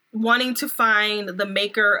wanting to find the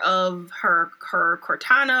maker of her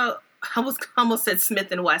Cortana. I almost said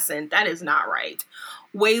Smith & Wesson. That is not right.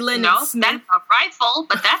 Waylon and Smith. That's a rifle,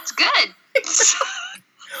 but that's good.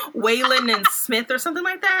 Waylon and Smith or something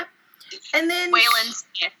like that. And then Waylon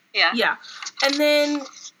Smith, yeah. Yeah. And then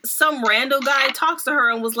some rando guy talks to her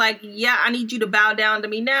and was like, yeah, I need you to bow down to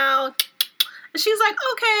me now. And she's like,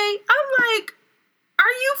 okay. I'm like, are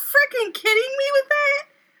you freaking kidding me with that?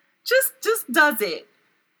 Just does it.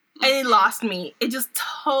 And it lost me. It just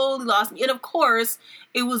totally lost me. And of course,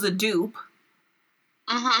 it was a dupe.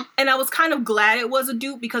 Mm-hmm. And I was kind of glad it was a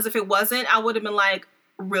dupe, because if it wasn't, I would have been like,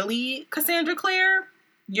 really, Cassandra Clare?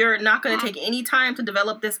 You're not going to take any time to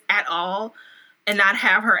develop this at all and not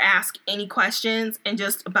have her ask any questions and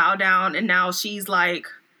just bow down, and now she's like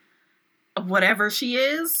whatever she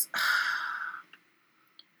is.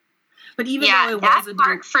 But even though it was a dupe, that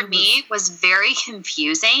part for me was very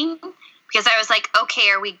confusing, because I was like, okay,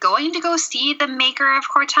 are we going to go see the maker of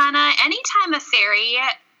Cortana? Anytime a fairy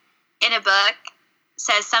in a book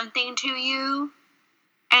says something to you,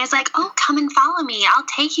 and it's like, oh, come and follow me, I'll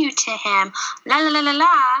take you to him, la la la la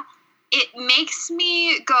la, it makes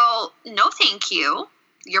me go, no thank you.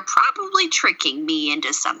 you're probably tricking me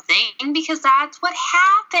into something because that's what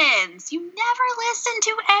happens. You never listen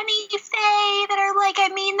to any fae that are like, I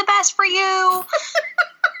mean the best for you.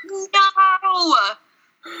 No.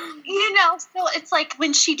 You know, so it's like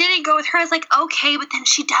when she didn't go with her, I was like, okay, but then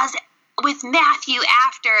she does it with Matthew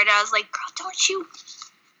after, and I was like, girl, don't you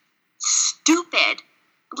stupid.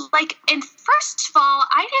 Like, and first of all,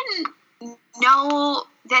 I didn't know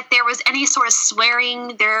that there was any sort of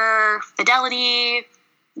swearing their fidelity,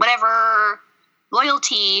 whatever,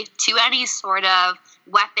 loyalty to any sort of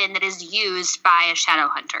weapon that is used by a shadow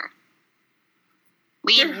hunter.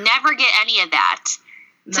 We never get any of that.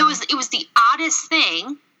 No. So it was the oddest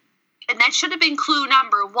thing, and that should have been clue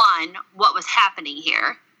number one, what was happening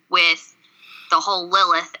here with the whole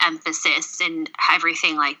Lilith emphasis and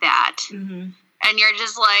everything like that. Mm-hmm. And you're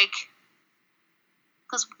just like,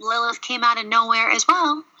 because Lilith came out of nowhere as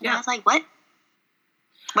well. And I was like, what?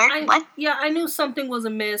 What? Yeah, I knew something was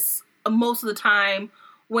amiss most of the time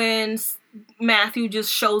when Matthew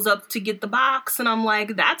just shows up to get the box, and I'm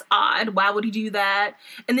like, that's odd. Why would he do that?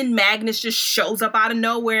 And then Magnus just shows up out of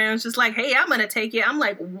nowhere and it's just like, hey, I'm going to take it. I'm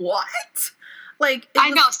like, what? Like,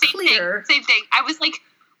 I know, same thing. I was like,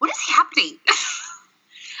 what is happening?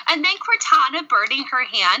 And then Cortana burning her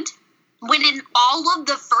hand, when in all of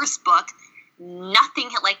the first book, nothing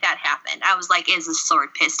like that happened. I was like, is the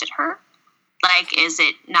sword pissed at her? Like, is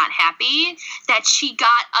it not happy that she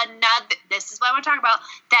got another, this is what I want to talk about,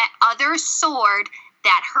 that other sword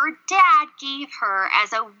that her dad gave her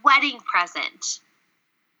as a wedding present?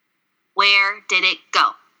 Where did it go?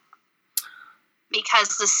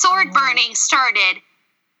 Because the sword burning started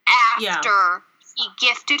after he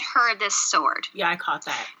gifted her this sword. Yeah, I caught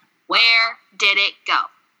that. Where did it go?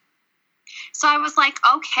 So I was like,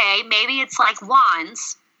 okay, maybe it's like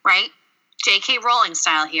wands, right? J.K. Rowling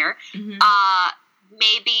style here. Mm-hmm.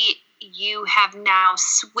 Maybe you have now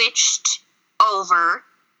switched over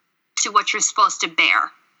to what you're supposed to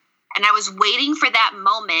bear. And I was waiting for that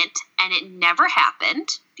moment, and it never happened,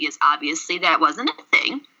 because obviously that wasn't a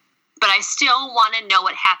thing. But I still want to know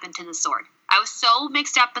what happened to the sword. I was so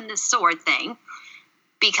mixed up in this sword thing,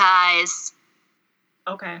 because...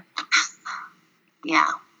 Okay. Yeah.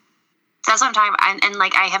 That's what I'm talking about. And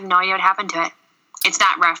like, I have no idea what happened to it. It's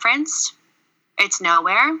not referenced. It's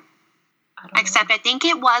nowhere. Except I think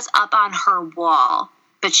it was up on her wall.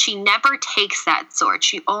 But she never takes that sword.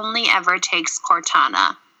 She only ever takes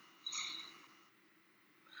Cortana.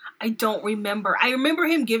 I don't remember. I remember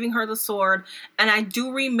him giving her the sword. And I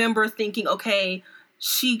do remember thinking, okay,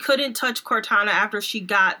 she couldn't touch Cortana after she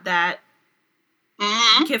got that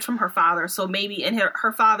gift from her father. So maybe, and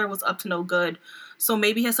her father was up to no good. So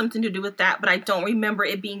maybe it has something to do with that. But I don't remember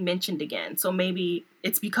it being mentioned again. So maybe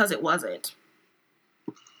it's because it wasn't.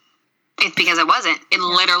 It's because it wasn't. It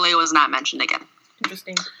literally was not mentioned again.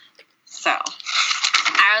 Interesting. So,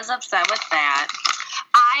 I was upset with that.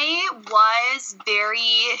 I was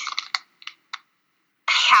very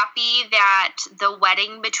happy that the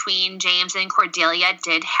wedding between James and Cordelia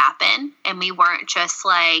did happen. And we weren't just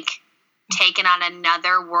like taken on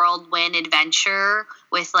another whirlwind adventure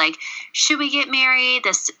with like, should we get married?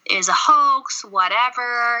 This is a hoax,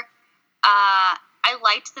 whatever. I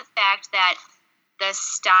liked the fact that the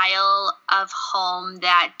style of home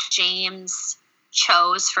that James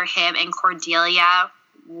chose for him and Cordelia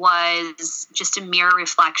was just a mirror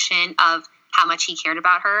reflection of how much he cared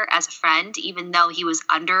about her as a friend, even though he was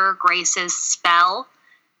under Grace's spell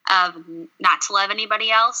of not to love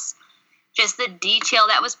anybody else. Just the detail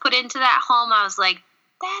that was put into that home, I was like,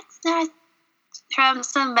 that's not from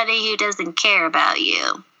somebody who doesn't care about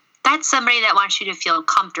you. That's somebody that wants you to feel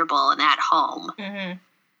comfortable in that home. Mm-hmm.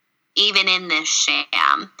 Even in this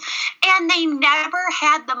sham. And they never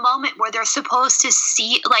had the moment where they're supposed to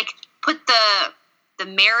see, like, put the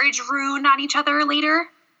marriage rune on each other later.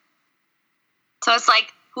 So it's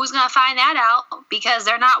like, who's going to find that out? Because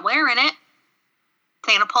they're not wearing it.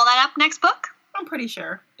 They going to pull that up next book? I'm pretty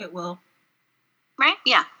sure it will. Right?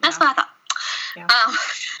 Yeah, that's what I thought.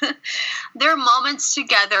 Yeah. Their moments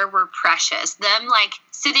together were precious. Them, like,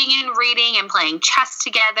 sitting and reading and playing chess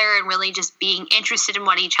together and really just being interested in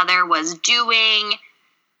what each other was doing.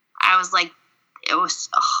 I was like, it was,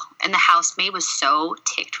 and the housemaid was so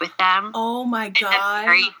ticked with them. Oh my God.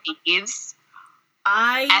 Very thieves.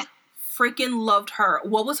 I freaking loved her.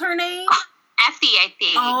 What was her name? Effie, I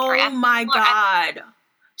think. Oh my God.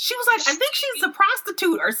 She was like, I think she's a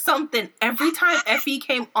prostitute or something. Every time Effie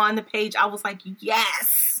came on the page, I was like,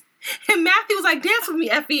 yes. And Matthew was like, dance with me,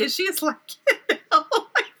 Effie. And she's like, no.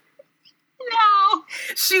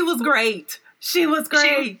 She was great. She was great.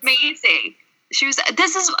 She was amazing.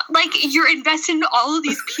 This is like, you're invested in all of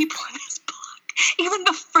these people in this book. Even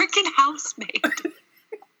the freaking housemaid.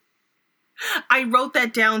 I wrote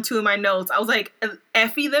that down too in my notes. I was like,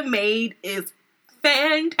 Effie the maid is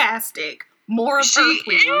fantastic. More of her,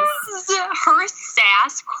 please. Her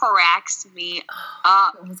sass cracks me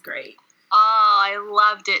up. That was great. Oh, I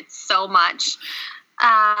loved it so much.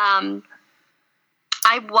 I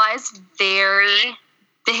was very,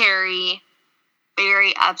 very,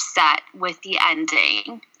 very upset with the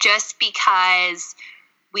ending. Just because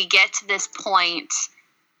we get to this point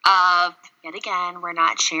of, yet again, we're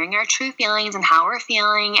not sharing our true feelings and how we're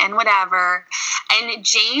feeling and whatever. And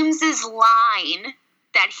James's line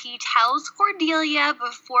that he tells Cordelia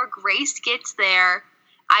before Grace gets there,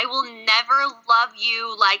 I will never love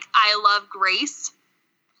you like I love Grace.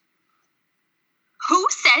 Who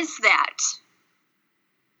says that?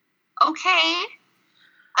 Okay.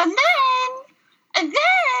 And then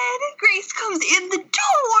Grace comes in the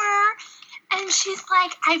door and she's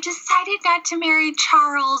like, I've decided not to marry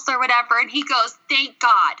Charles or whatever. And he goes, thank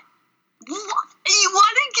God. You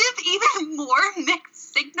want to give even more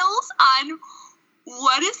mixed signals on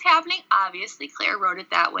what is happening? Obviously, Claire wrote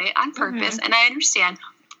it that way on purpose, and I understand.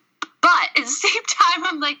 But at the same time,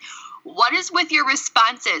 I'm like, what is with your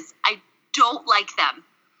responses? I don't like them.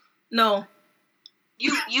 No.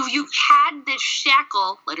 You had this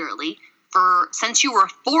shackle, literally, since you were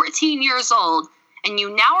 14 years old, and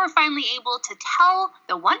you now are finally able to tell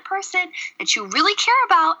the one person that you really care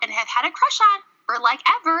about and have had a crush on for like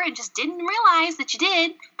ever and just didn't realize that you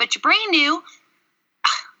did, but your brain knew.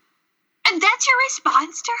 And that's your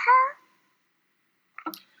response to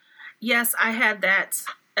her? Yes, I had that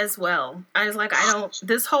as well. I was like,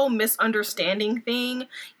 this whole misunderstanding thing,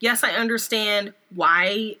 yes, I understand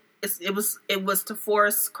why it was to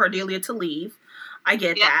force Cordelia to leave. I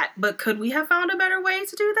get that. But could we have found a better way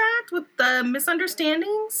to do that with the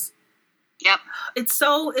misunderstandings? Yep. It's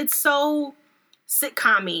so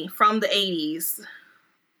sitcom-y from the 80s.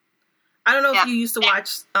 I don't know if you used to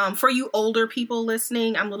watch, for you older people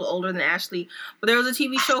listening, I'm a little older than Ashley, but there was a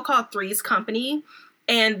TV show called Three's Company,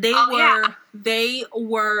 and they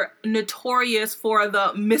were notorious for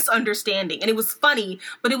the misunderstanding, and it was funny,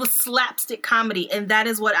 but it was slapstick comedy, and that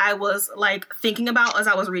is what I was, like, thinking about as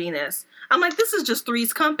I was reading this. I'm like, this is just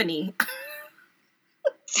Three's Company.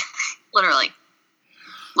 Literally.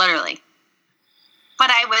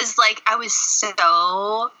 But I was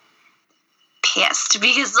so pissed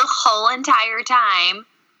because the whole entire time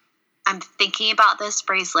I'm thinking about this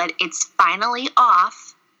bracelet. It's finally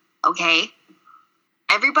off, okay?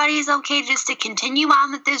 Everybody's okay just to continue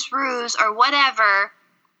on with this ruse or whatever.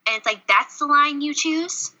 And it's like, that's the line you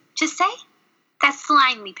choose to say? That's the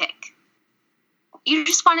line we pick. You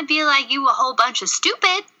just want to be like, you a whole bunch of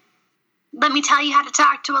stupid. Let me tell you how to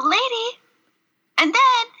talk to a lady. And then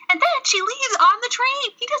she leaves on the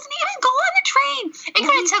train. He doesn't even go on the train. It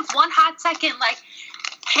kind of took one hot second, like,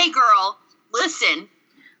 hey, girl, listen.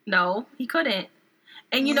 No, he couldn't.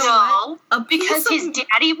 And you know what? Because his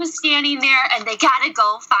daddy was standing there, and they got to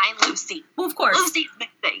go find Lucy. Well, of course. Lucy's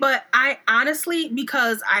missing. But I honestly,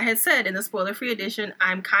 because I had said in the spoiler-free edition,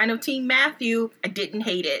 I'm kind of Team Matthew. I didn't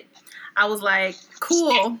hate it. I was like,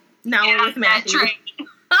 cool. Now we're with Matthew. I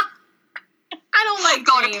don't like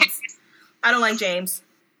James. I don't like James.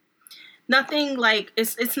 Nothing like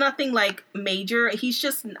it's nothing like major. He's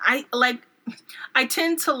just I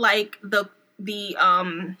tend to like the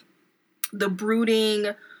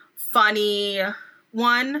brooding, funny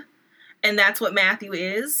one, and that's what Matthew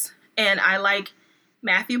is. And I like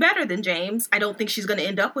Matthew better than James. I don't think she's going to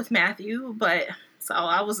end up with Matthew, but so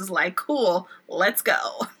I was just like, cool, let's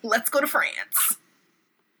go to France.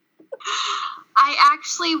 I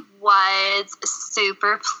actually was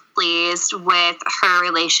super pleased with her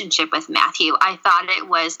relationship with Matthew. I thought it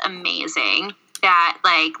was amazing that,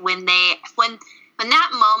 like, when that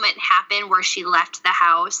moment happened where she left the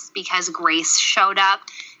house because Grace showed up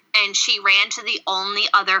and she ran to the only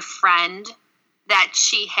other friend that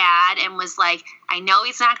she had and was like, I know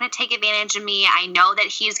he's not going to take advantage of me. I know that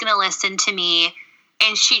he's going to listen to me.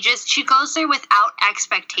 And she goes there without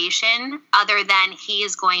expectation other than he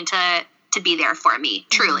is going to be there for me,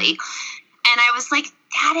 truly. And I was like,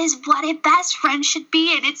 that is what a best friend should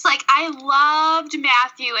be. And it's like, I loved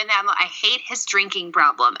Matthew in that. I hate his drinking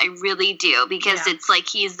problem. I really do, because it's like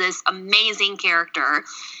he's this amazing character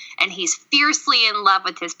and he's fiercely in love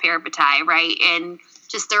with his parabatai, right? And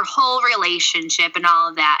just their whole relationship and all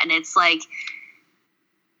of that. And it's like,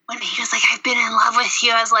 when he was like, I've been in love with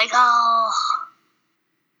you, I was like, oh,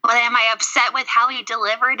 but am I upset with how he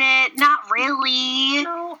delivered it? Not really.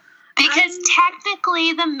 No. Because Because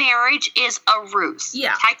technically the marriage is a ruse.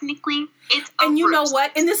 Yeah. Technically it's a ruse. And you know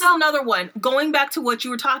what? And this is another one. Going back to what you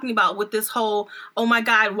were talking about with this whole, oh my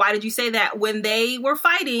God, why did you say that? When they were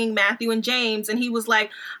fighting, Matthew and James, and he was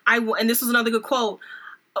like, and this was another good quote.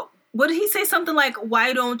 What did he say? Something like,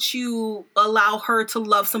 why don't you allow her to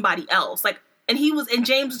love somebody else? Like, and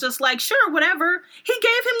James was just like, sure, whatever. He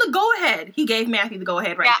gave him the go ahead. He gave Matthew the go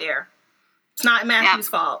ahead right there. It's not Matthew's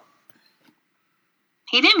fault.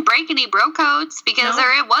 He didn't break any bro codes because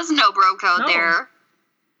there was no bro code there.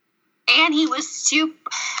 And he was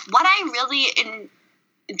what I really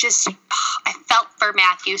I felt for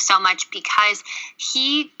Matthew so much because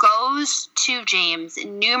he goes to James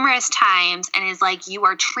numerous times and is like, you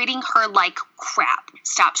are treating her like crap.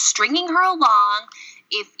 Stop stringing her along.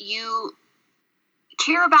 If you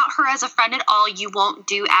care about her as a friend at all, you won't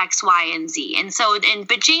do X, Y, and Z.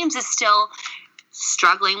 But James is still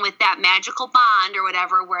struggling with that magical bond or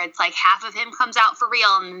whatever, where it's like half of him comes out for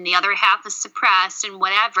real and the other half is suppressed and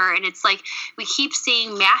whatever. And it's like we keep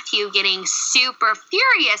seeing Matthew getting super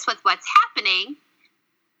furious with what's happening.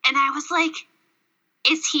 And I was like,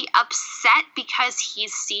 is he upset because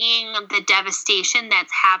he's seeing the devastation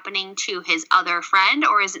that's happening to his other friend,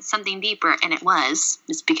 or is it something deeper? And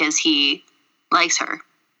it's because he likes her.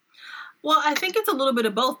 Well, I think it's a little bit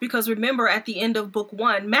of both, because remember, at the end of book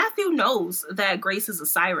 1, Matthew knows that Grace is a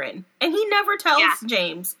siren, and he never tells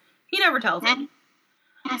James. He never tells him.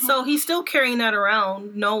 Mm-hmm. So he's still carrying that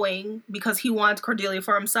around, knowing, because he wants Cordelia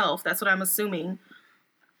for himself. That's what I'm assuming.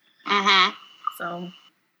 Mm-hmm. So.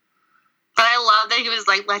 But I love that he was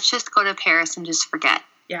like, let's just go to Paris and just forget.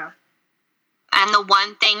 Yeah. And the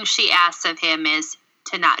one thing she asks of him is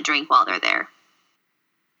to not drink while they're there.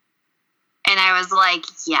 And I was like,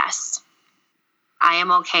 yes. I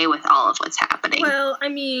am okay with all of what's happening. Well, I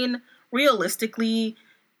mean, realistically,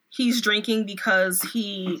 he's drinking because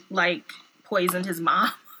he, poisoned his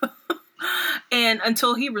mom. And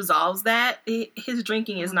until he resolves that, his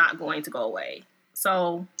drinking is not going to go away.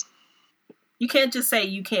 So, you can't just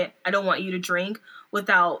say, I don't want you to drink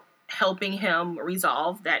without helping him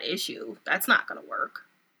resolve that issue. That's not going to work.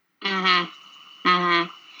 Mm-hmm.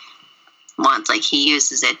 Mm-hmm. Well, it's like he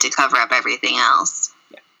uses it to cover up everything else.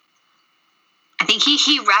 I think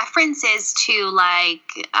he references to,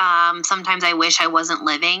 sometimes I wish I wasn't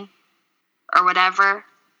living or whatever.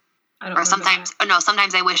 Sometimes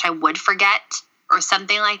I wish I would forget or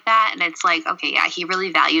something like that. And it's like, okay, yeah, he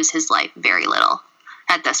really values his life very little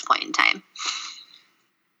at this point in time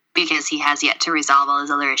because he has yet to resolve all his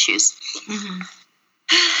other issues. Mm-hmm.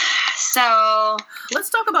 So let's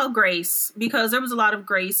talk about Grace, because there was a lot of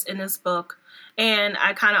Grace in this book, and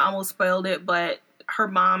I kind of almost spoiled it, but her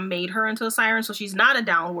mom made her into a siren, so she's not a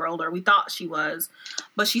downworlder. We thought she was,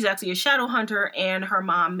 but she's actually a shadow hunter, and her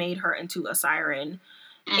mom made her into a siren.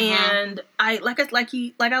 Mm-hmm. And I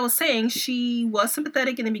was saying, she was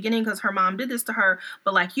sympathetic in the beginning because her mom did this to her,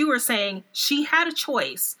 but like you were saying, she had a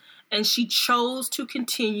choice, and she chose to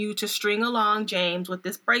continue to string along James with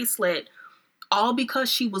this bracelet, all because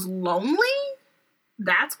she was lonely?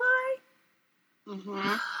 That's why?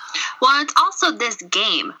 Mm-hmm. Well, it's also this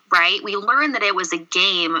game, right? We learned that it was a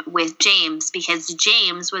game with James because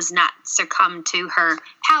James was not succumbed to her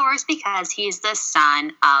powers because he's the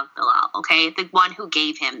son of Bilal, okay? The one who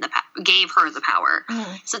gave her the power.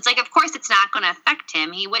 Mm-hmm. So it's like, of course, it's not going to affect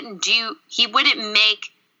him. He wouldn't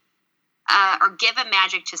make or give a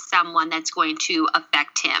magic to someone that's going to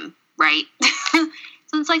affect him, right?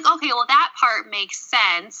 So it's like, okay, well, that part makes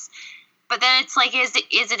sense. But then it's like, is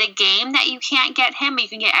it a game that you can't get him? You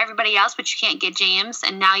can get everybody else, but you can't get James.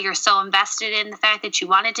 And now you're so invested in the fact that you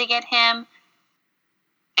wanted to get him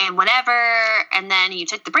and whatever. And then you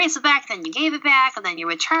took the bracelet back, then you gave it back, and then you're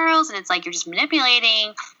with Charles. And it's like you're just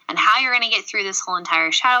manipulating and how you're going to get through this whole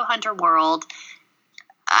entire Shadow Hunter world.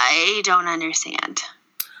 I don't understand.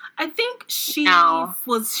 I think she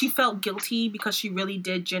felt guilty because she really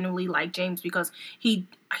did genuinely like James, because he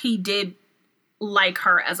did like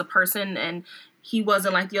her as a person, and he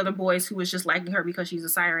wasn't like the other boys who was just liking her because she's a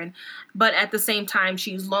siren. But at the same time,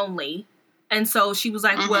 she's lonely. And so she was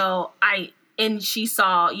like, mm-hmm. And she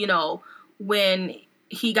saw, when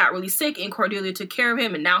he got really sick and Cordelia took care of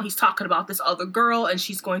him, and now he's talking about this other girl and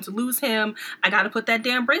she's going to lose him. I got to put that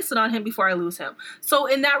damn bracelet on him before I lose him. So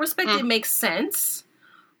in that respect, It makes sense.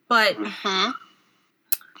 But mm-hmm.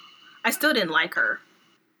 I still didn't like her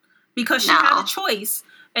because she had a choice,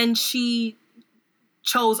 and she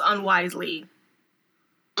chose unwisely.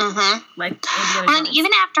 Mm-hmm. And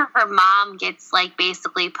even after her mom gets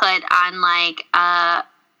basically put on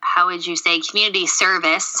how would you say, community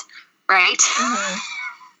service, right? Mm-hmm.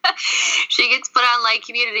 she gets put on like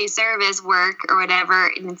community service work or whatever,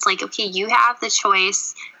 and it's like, okay, you have the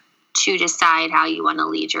choice to decide how you want to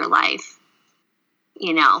lead your life,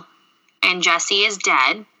 you know. And Jesse is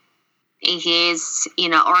dead. He's, you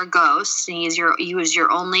know, or a ghost, and he was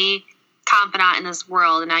your only confidant in this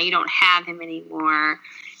world, and now you don't have him anymore,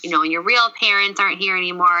 you know, and your real parents aren't here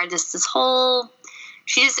anymore. Just this whole,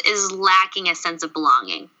 she just is lacking a sense of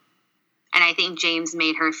belonging, and I think James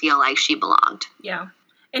made her feel like she belonged. Yeah,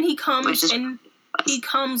 and he comes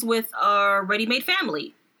with a ready-made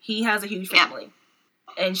family. He has a huge family,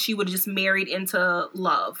 and she would have just married into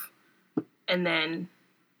love, and then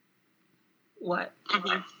what?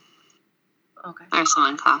 Mm-hmm. Okay. There's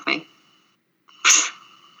someone coughing.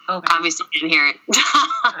 Okay. Obviously, you didn't hear it.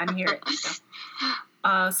 I didn't hear it.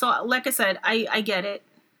 Yeah. So, like I said, I get it,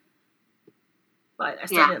 but I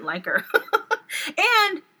still didn't like her.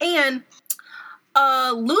 and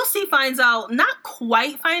Lucy not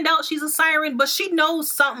quite find out she's a siren, but she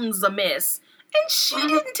knows something's amiss, and she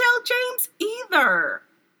didn't tell James either.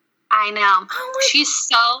 I know. She's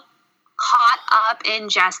so caught up in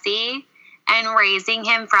Jesse and raising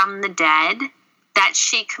him from the dead that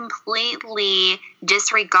she completely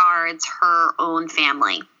disregards her own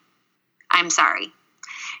family. I'm sorry.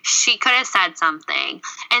 She could have said something.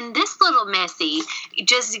 And this little Missy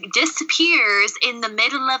just disappears in the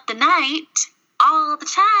middle of the night all the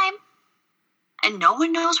time, and no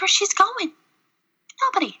one knows where she's going.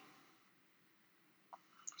 Nobody.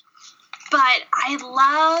 But I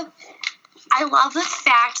love the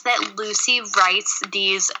fact that Lucy writes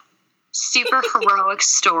these super heroic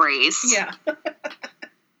stories. Yeah.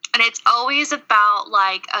 And it's always about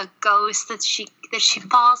like a ghost that she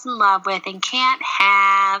falls in love with and can't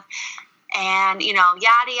have, and you know,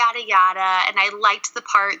 yada yada yada. And I liked the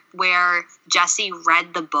part where Jesse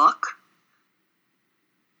read the book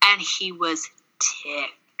and he was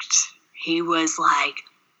ticked. He was like,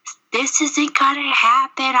 this isn't gonna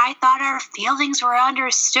happen. I thought our feelings were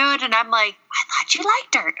understood. And I'm like, I thought you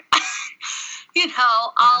liked her. You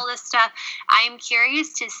know, all this stuff. I'm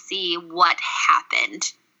curious to see what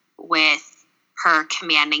happened with her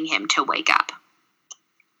commanding him to wake up.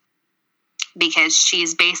 Because she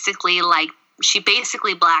basically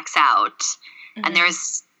blacks out. Mm-hmm. And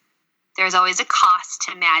there's always a cost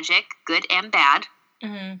to magic, good and bad.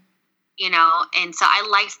 Mm-hmm. You know, and so I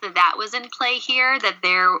liked that was in play here,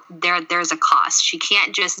 that there's a cost. She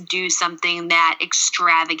can't just do something that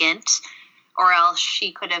extravagant, or else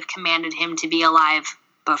she could have commanded him to be alive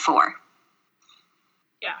before.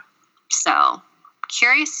 Yeah. So,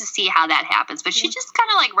 curious to see how that happens. But she just kind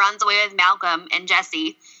of like runs away with Malcolm and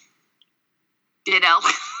Jesse. You know?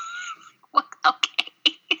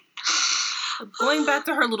 Okay. Going back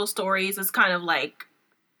to her little stories is kind of like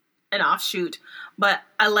an offshoot. But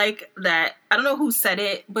I like that, I don't know who said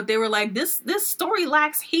it, but they were like, this story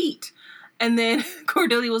lacks heat. And then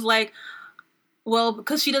Cordelia was like, well,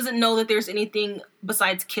 because she doesn't know that there's anything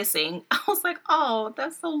besides kissing. I was like, oh,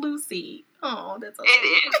 that's so Lucy. Oh, that's so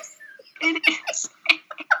It is.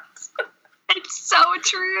 It's so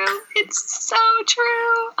true. It's so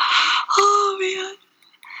true. Oh, man.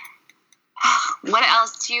 What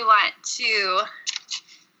else do you want to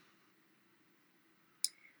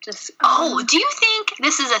just... do you think...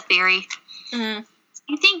 This is a theory. Mm-hmm. Do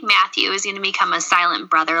you think Matthew is going to become a silent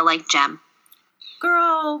brother like Jem?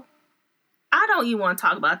 Girl... I don't even want to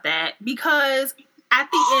talk about that, because at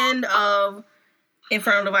the end of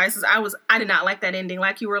Infernal Devices, I did not like that ending.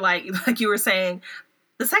 Like you were saying,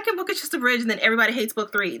 the second book is just a bridge, and then everybody hates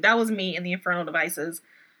book 3. That was me in the Infernal Devices.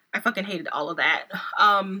 I fucking hated all of that.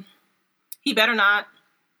 He better not.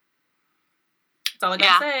 That's all I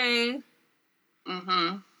gotta say.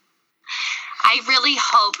 Mm-hmm. I really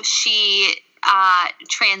hope she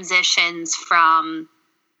transitions from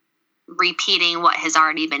repeating what has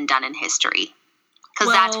already been done in history,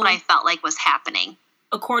 because that's what I felt like was happening.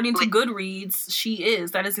 According to Goodreads, she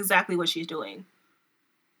is. That is exactly what she's doing.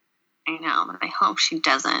 I know, but I hope she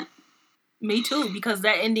doesn't. Me too, because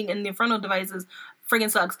that ending in the Infernal Devices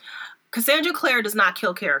friggin' sucks. Cassandra Clare does not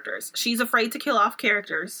kill characters. She's afraid to kill off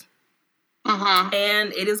characters. Mm-hmm.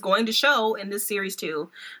 And it is going to show in this series too,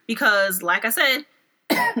 because like I said,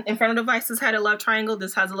 Infernal Devices had a love triangle.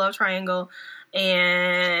 This has a love triangle.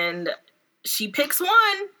 And she picks one.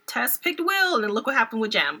 Tess picked Will, and then look what happened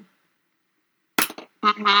with Jem.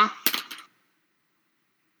 Mm-hmm.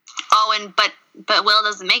 Oh, and but Will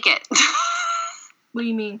doesn't make it. What do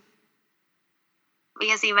you mean?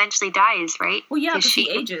 Because he eventually dies, right? Well, yeah, because she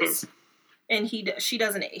ages, and she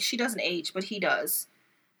doesn't age, but he does.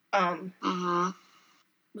 Mm-hmm.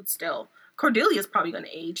 But still, Cordelia's probably going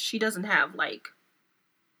to age. She doesn't have like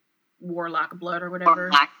warlock blood or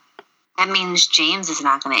whatever. That means James is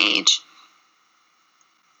not going to age.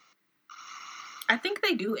 I think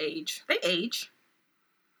they do age. They age.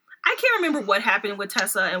 I can't remember what happened with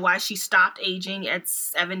Tessa and why she stopped aging at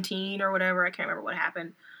 17 or whatever. I can't remember what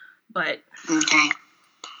happened. But... Okay.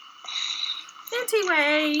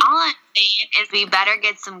 Anyway. All I'm saying is we better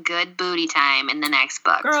get some good booty time in the next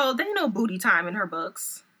book. Girl, there ain't no booty time in her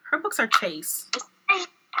books. Her books are chase.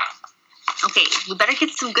 Okay, we better get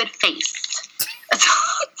some good face.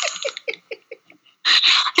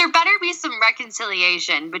 There better be some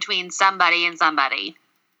reconciliation between somebody and somebody.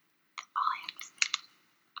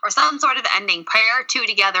 Or some sort of ending. Pair two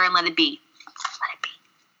together and let it be. Let it be.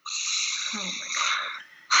 Oh my god.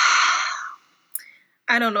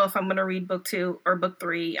 I don't know if I'm going to read book 2 or book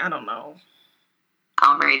 3. I don't know.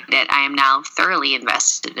 I'll read it. I am now thoroughly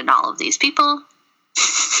invested in all of these people.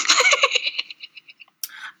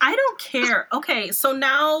 I don't care. Okay, so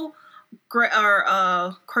now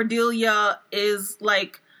Cordelia is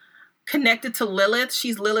like connected to Lilith.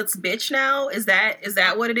 She's Lilith's bitch now. Is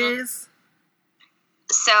that what it is?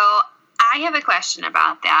 So I have a question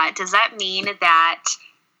about that. Does that mean that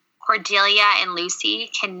Cordelia and Lucy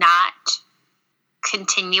cannot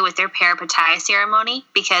continue with their peripatetia ceremony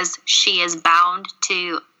because she is bound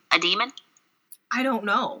to a demon? I don't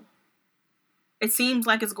know. It seems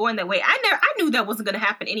like it's going that way. I knew that wasn't going to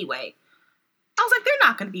happen anyway. I was like, they're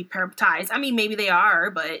not going to be peripatetized. I mean, maybe they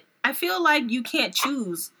are, but I feel like you can't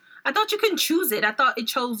choose. I thought you couldn't choose it. I thought it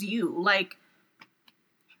chose you. Like,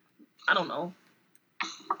 I don't know.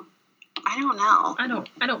 I don't know.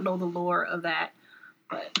 I don't know the lore of that,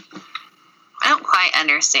 but I don't quite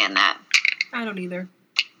understand that. I don't either.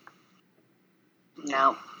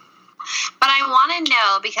 No. But I want to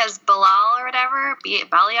know because Bilal or whatever, Belial,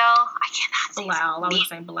 I cannot say Bilal. I was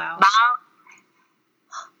saying Bilal.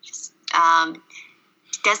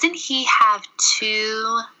 Doesn't he have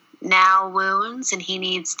 2 now wounds and he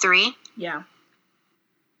needs 3? Yeah.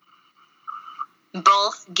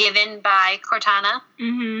 Both given by Cortana?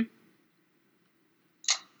 Mm-hmm.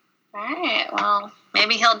 All right, well,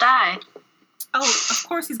 maybe he'll die. Oh, of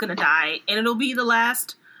course he's going to die. And it'll be the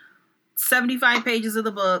last 75 pages of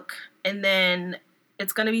the book. And then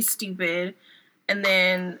it's going to be stupid. And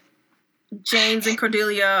then James and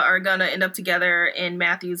Cordelia are going to end up together. And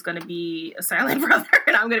Matthew's going to be a silent brother.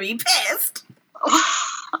 And I'm going to be pissed. I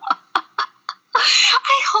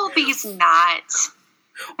hope he's not.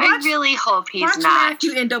 I really hope he's watch not.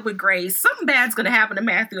 Matthew end up with Grace. Something bad's going to happen to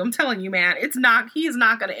Matthew. I'm telling you, man. He is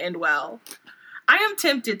not going to end well. I am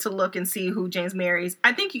tempted to look and see who James marries.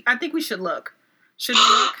 I think we should look. Should we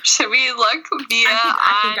look? Should we look? Yeah,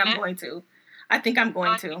 I think I'm going to. I think I'm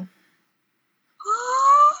going to.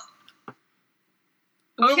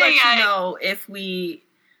 We'll let you know if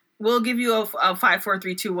we'll give you a 5, 4,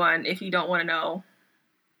 3, 2, 1 if you don't want to know.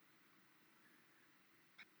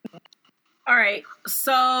 All right.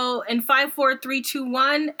 So in 5, 4, 3, 2,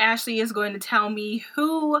 1, Ashley is going to tell me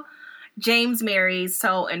who James marries.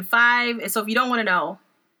 So in 5, so if you don't want to know,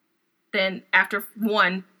 then after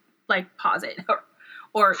 1, like pause it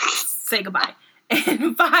or say goodbye.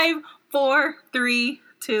 And 5, 4, 3,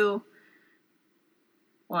 2,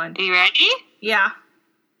 1. Are you ready? Yeah.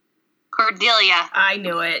 Cordelia. I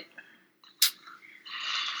knew it.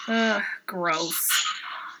 Gross.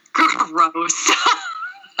 Gross.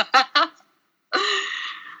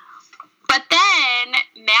 But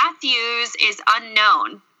then Matthews is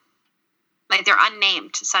unknown. Like they're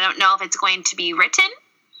unnamed. So I don't know if it's going to be written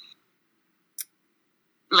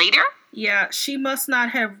later. Yeah, he must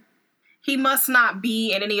not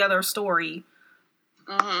be in any other story.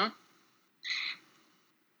 Mm-hmm.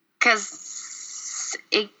 Because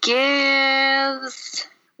it gives...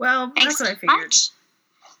 Well, that's what I figured.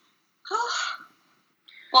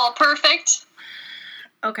 Well, perfect.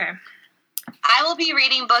 Okay. I will be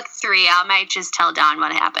reading book 3. I might just tell Dawn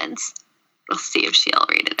what happens. We'll see if she'll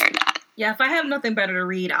read it or not. Yeah, if I have nothing better to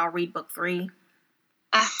read, I'll read book 3.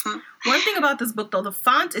 Uh-huh. One thing about this book, though, the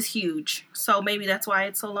font is huge. So maybe that's why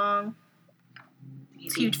it's so long.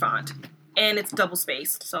 It's huge font. And it's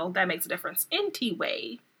double-spaced, so that makes a difference.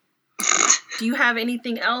 Anyway. Do you have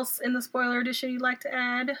anything else in the spoiler edition you'd like to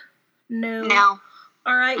add? No.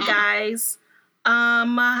 All right, guys.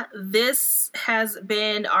 This has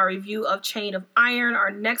been our review of Chain of Iron. Our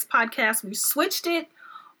next podcast, we switched it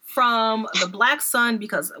from The Black Sun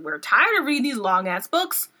because we're tired of reading these long-ass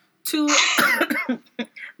books to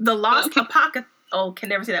The Lost Apothecary. Oh, can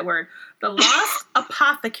never say that word. The Lost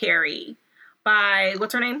Apothecary by,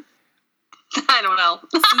 what's her name? I don't know.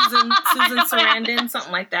 Susan Sarandon,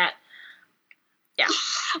 something like that. Yeah.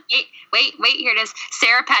 Wait, here it is.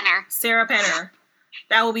 Sarah Penner.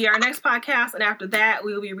 That will be our next podcast. And after that,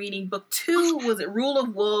 we will be reading book 2, was it Rule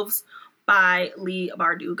of Wolves by Leigh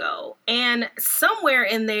Bardugo. And somewhere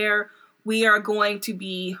in there, we are going to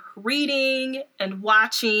be reading and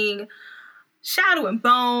watching Shadow and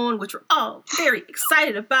Bone, which we're all very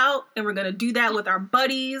excited about. And we're going to do that with our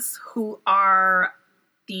buddies who are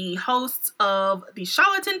the hosts of the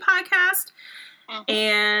Charlatan podcast. Mm-hmm.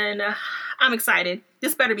 And I'm excited.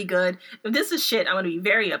 This better be good. If this is shit, I'm going to be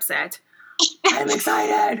very upset. I'm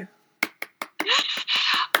excited.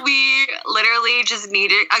 We literally just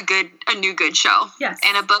need a new good show. Yes.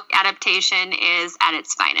 And a book adaptation is at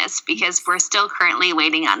its finest because we're still currently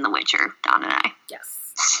waiting on The Witcher, Dawn and I.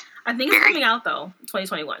 Yes. I think it's coming out, though,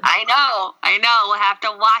 2021. I know. We'll have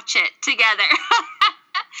to watch it together.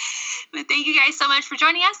 But thank you guys so much for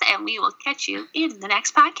joining us, and we will catch you in the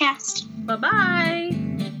next podcast. Bye-bye.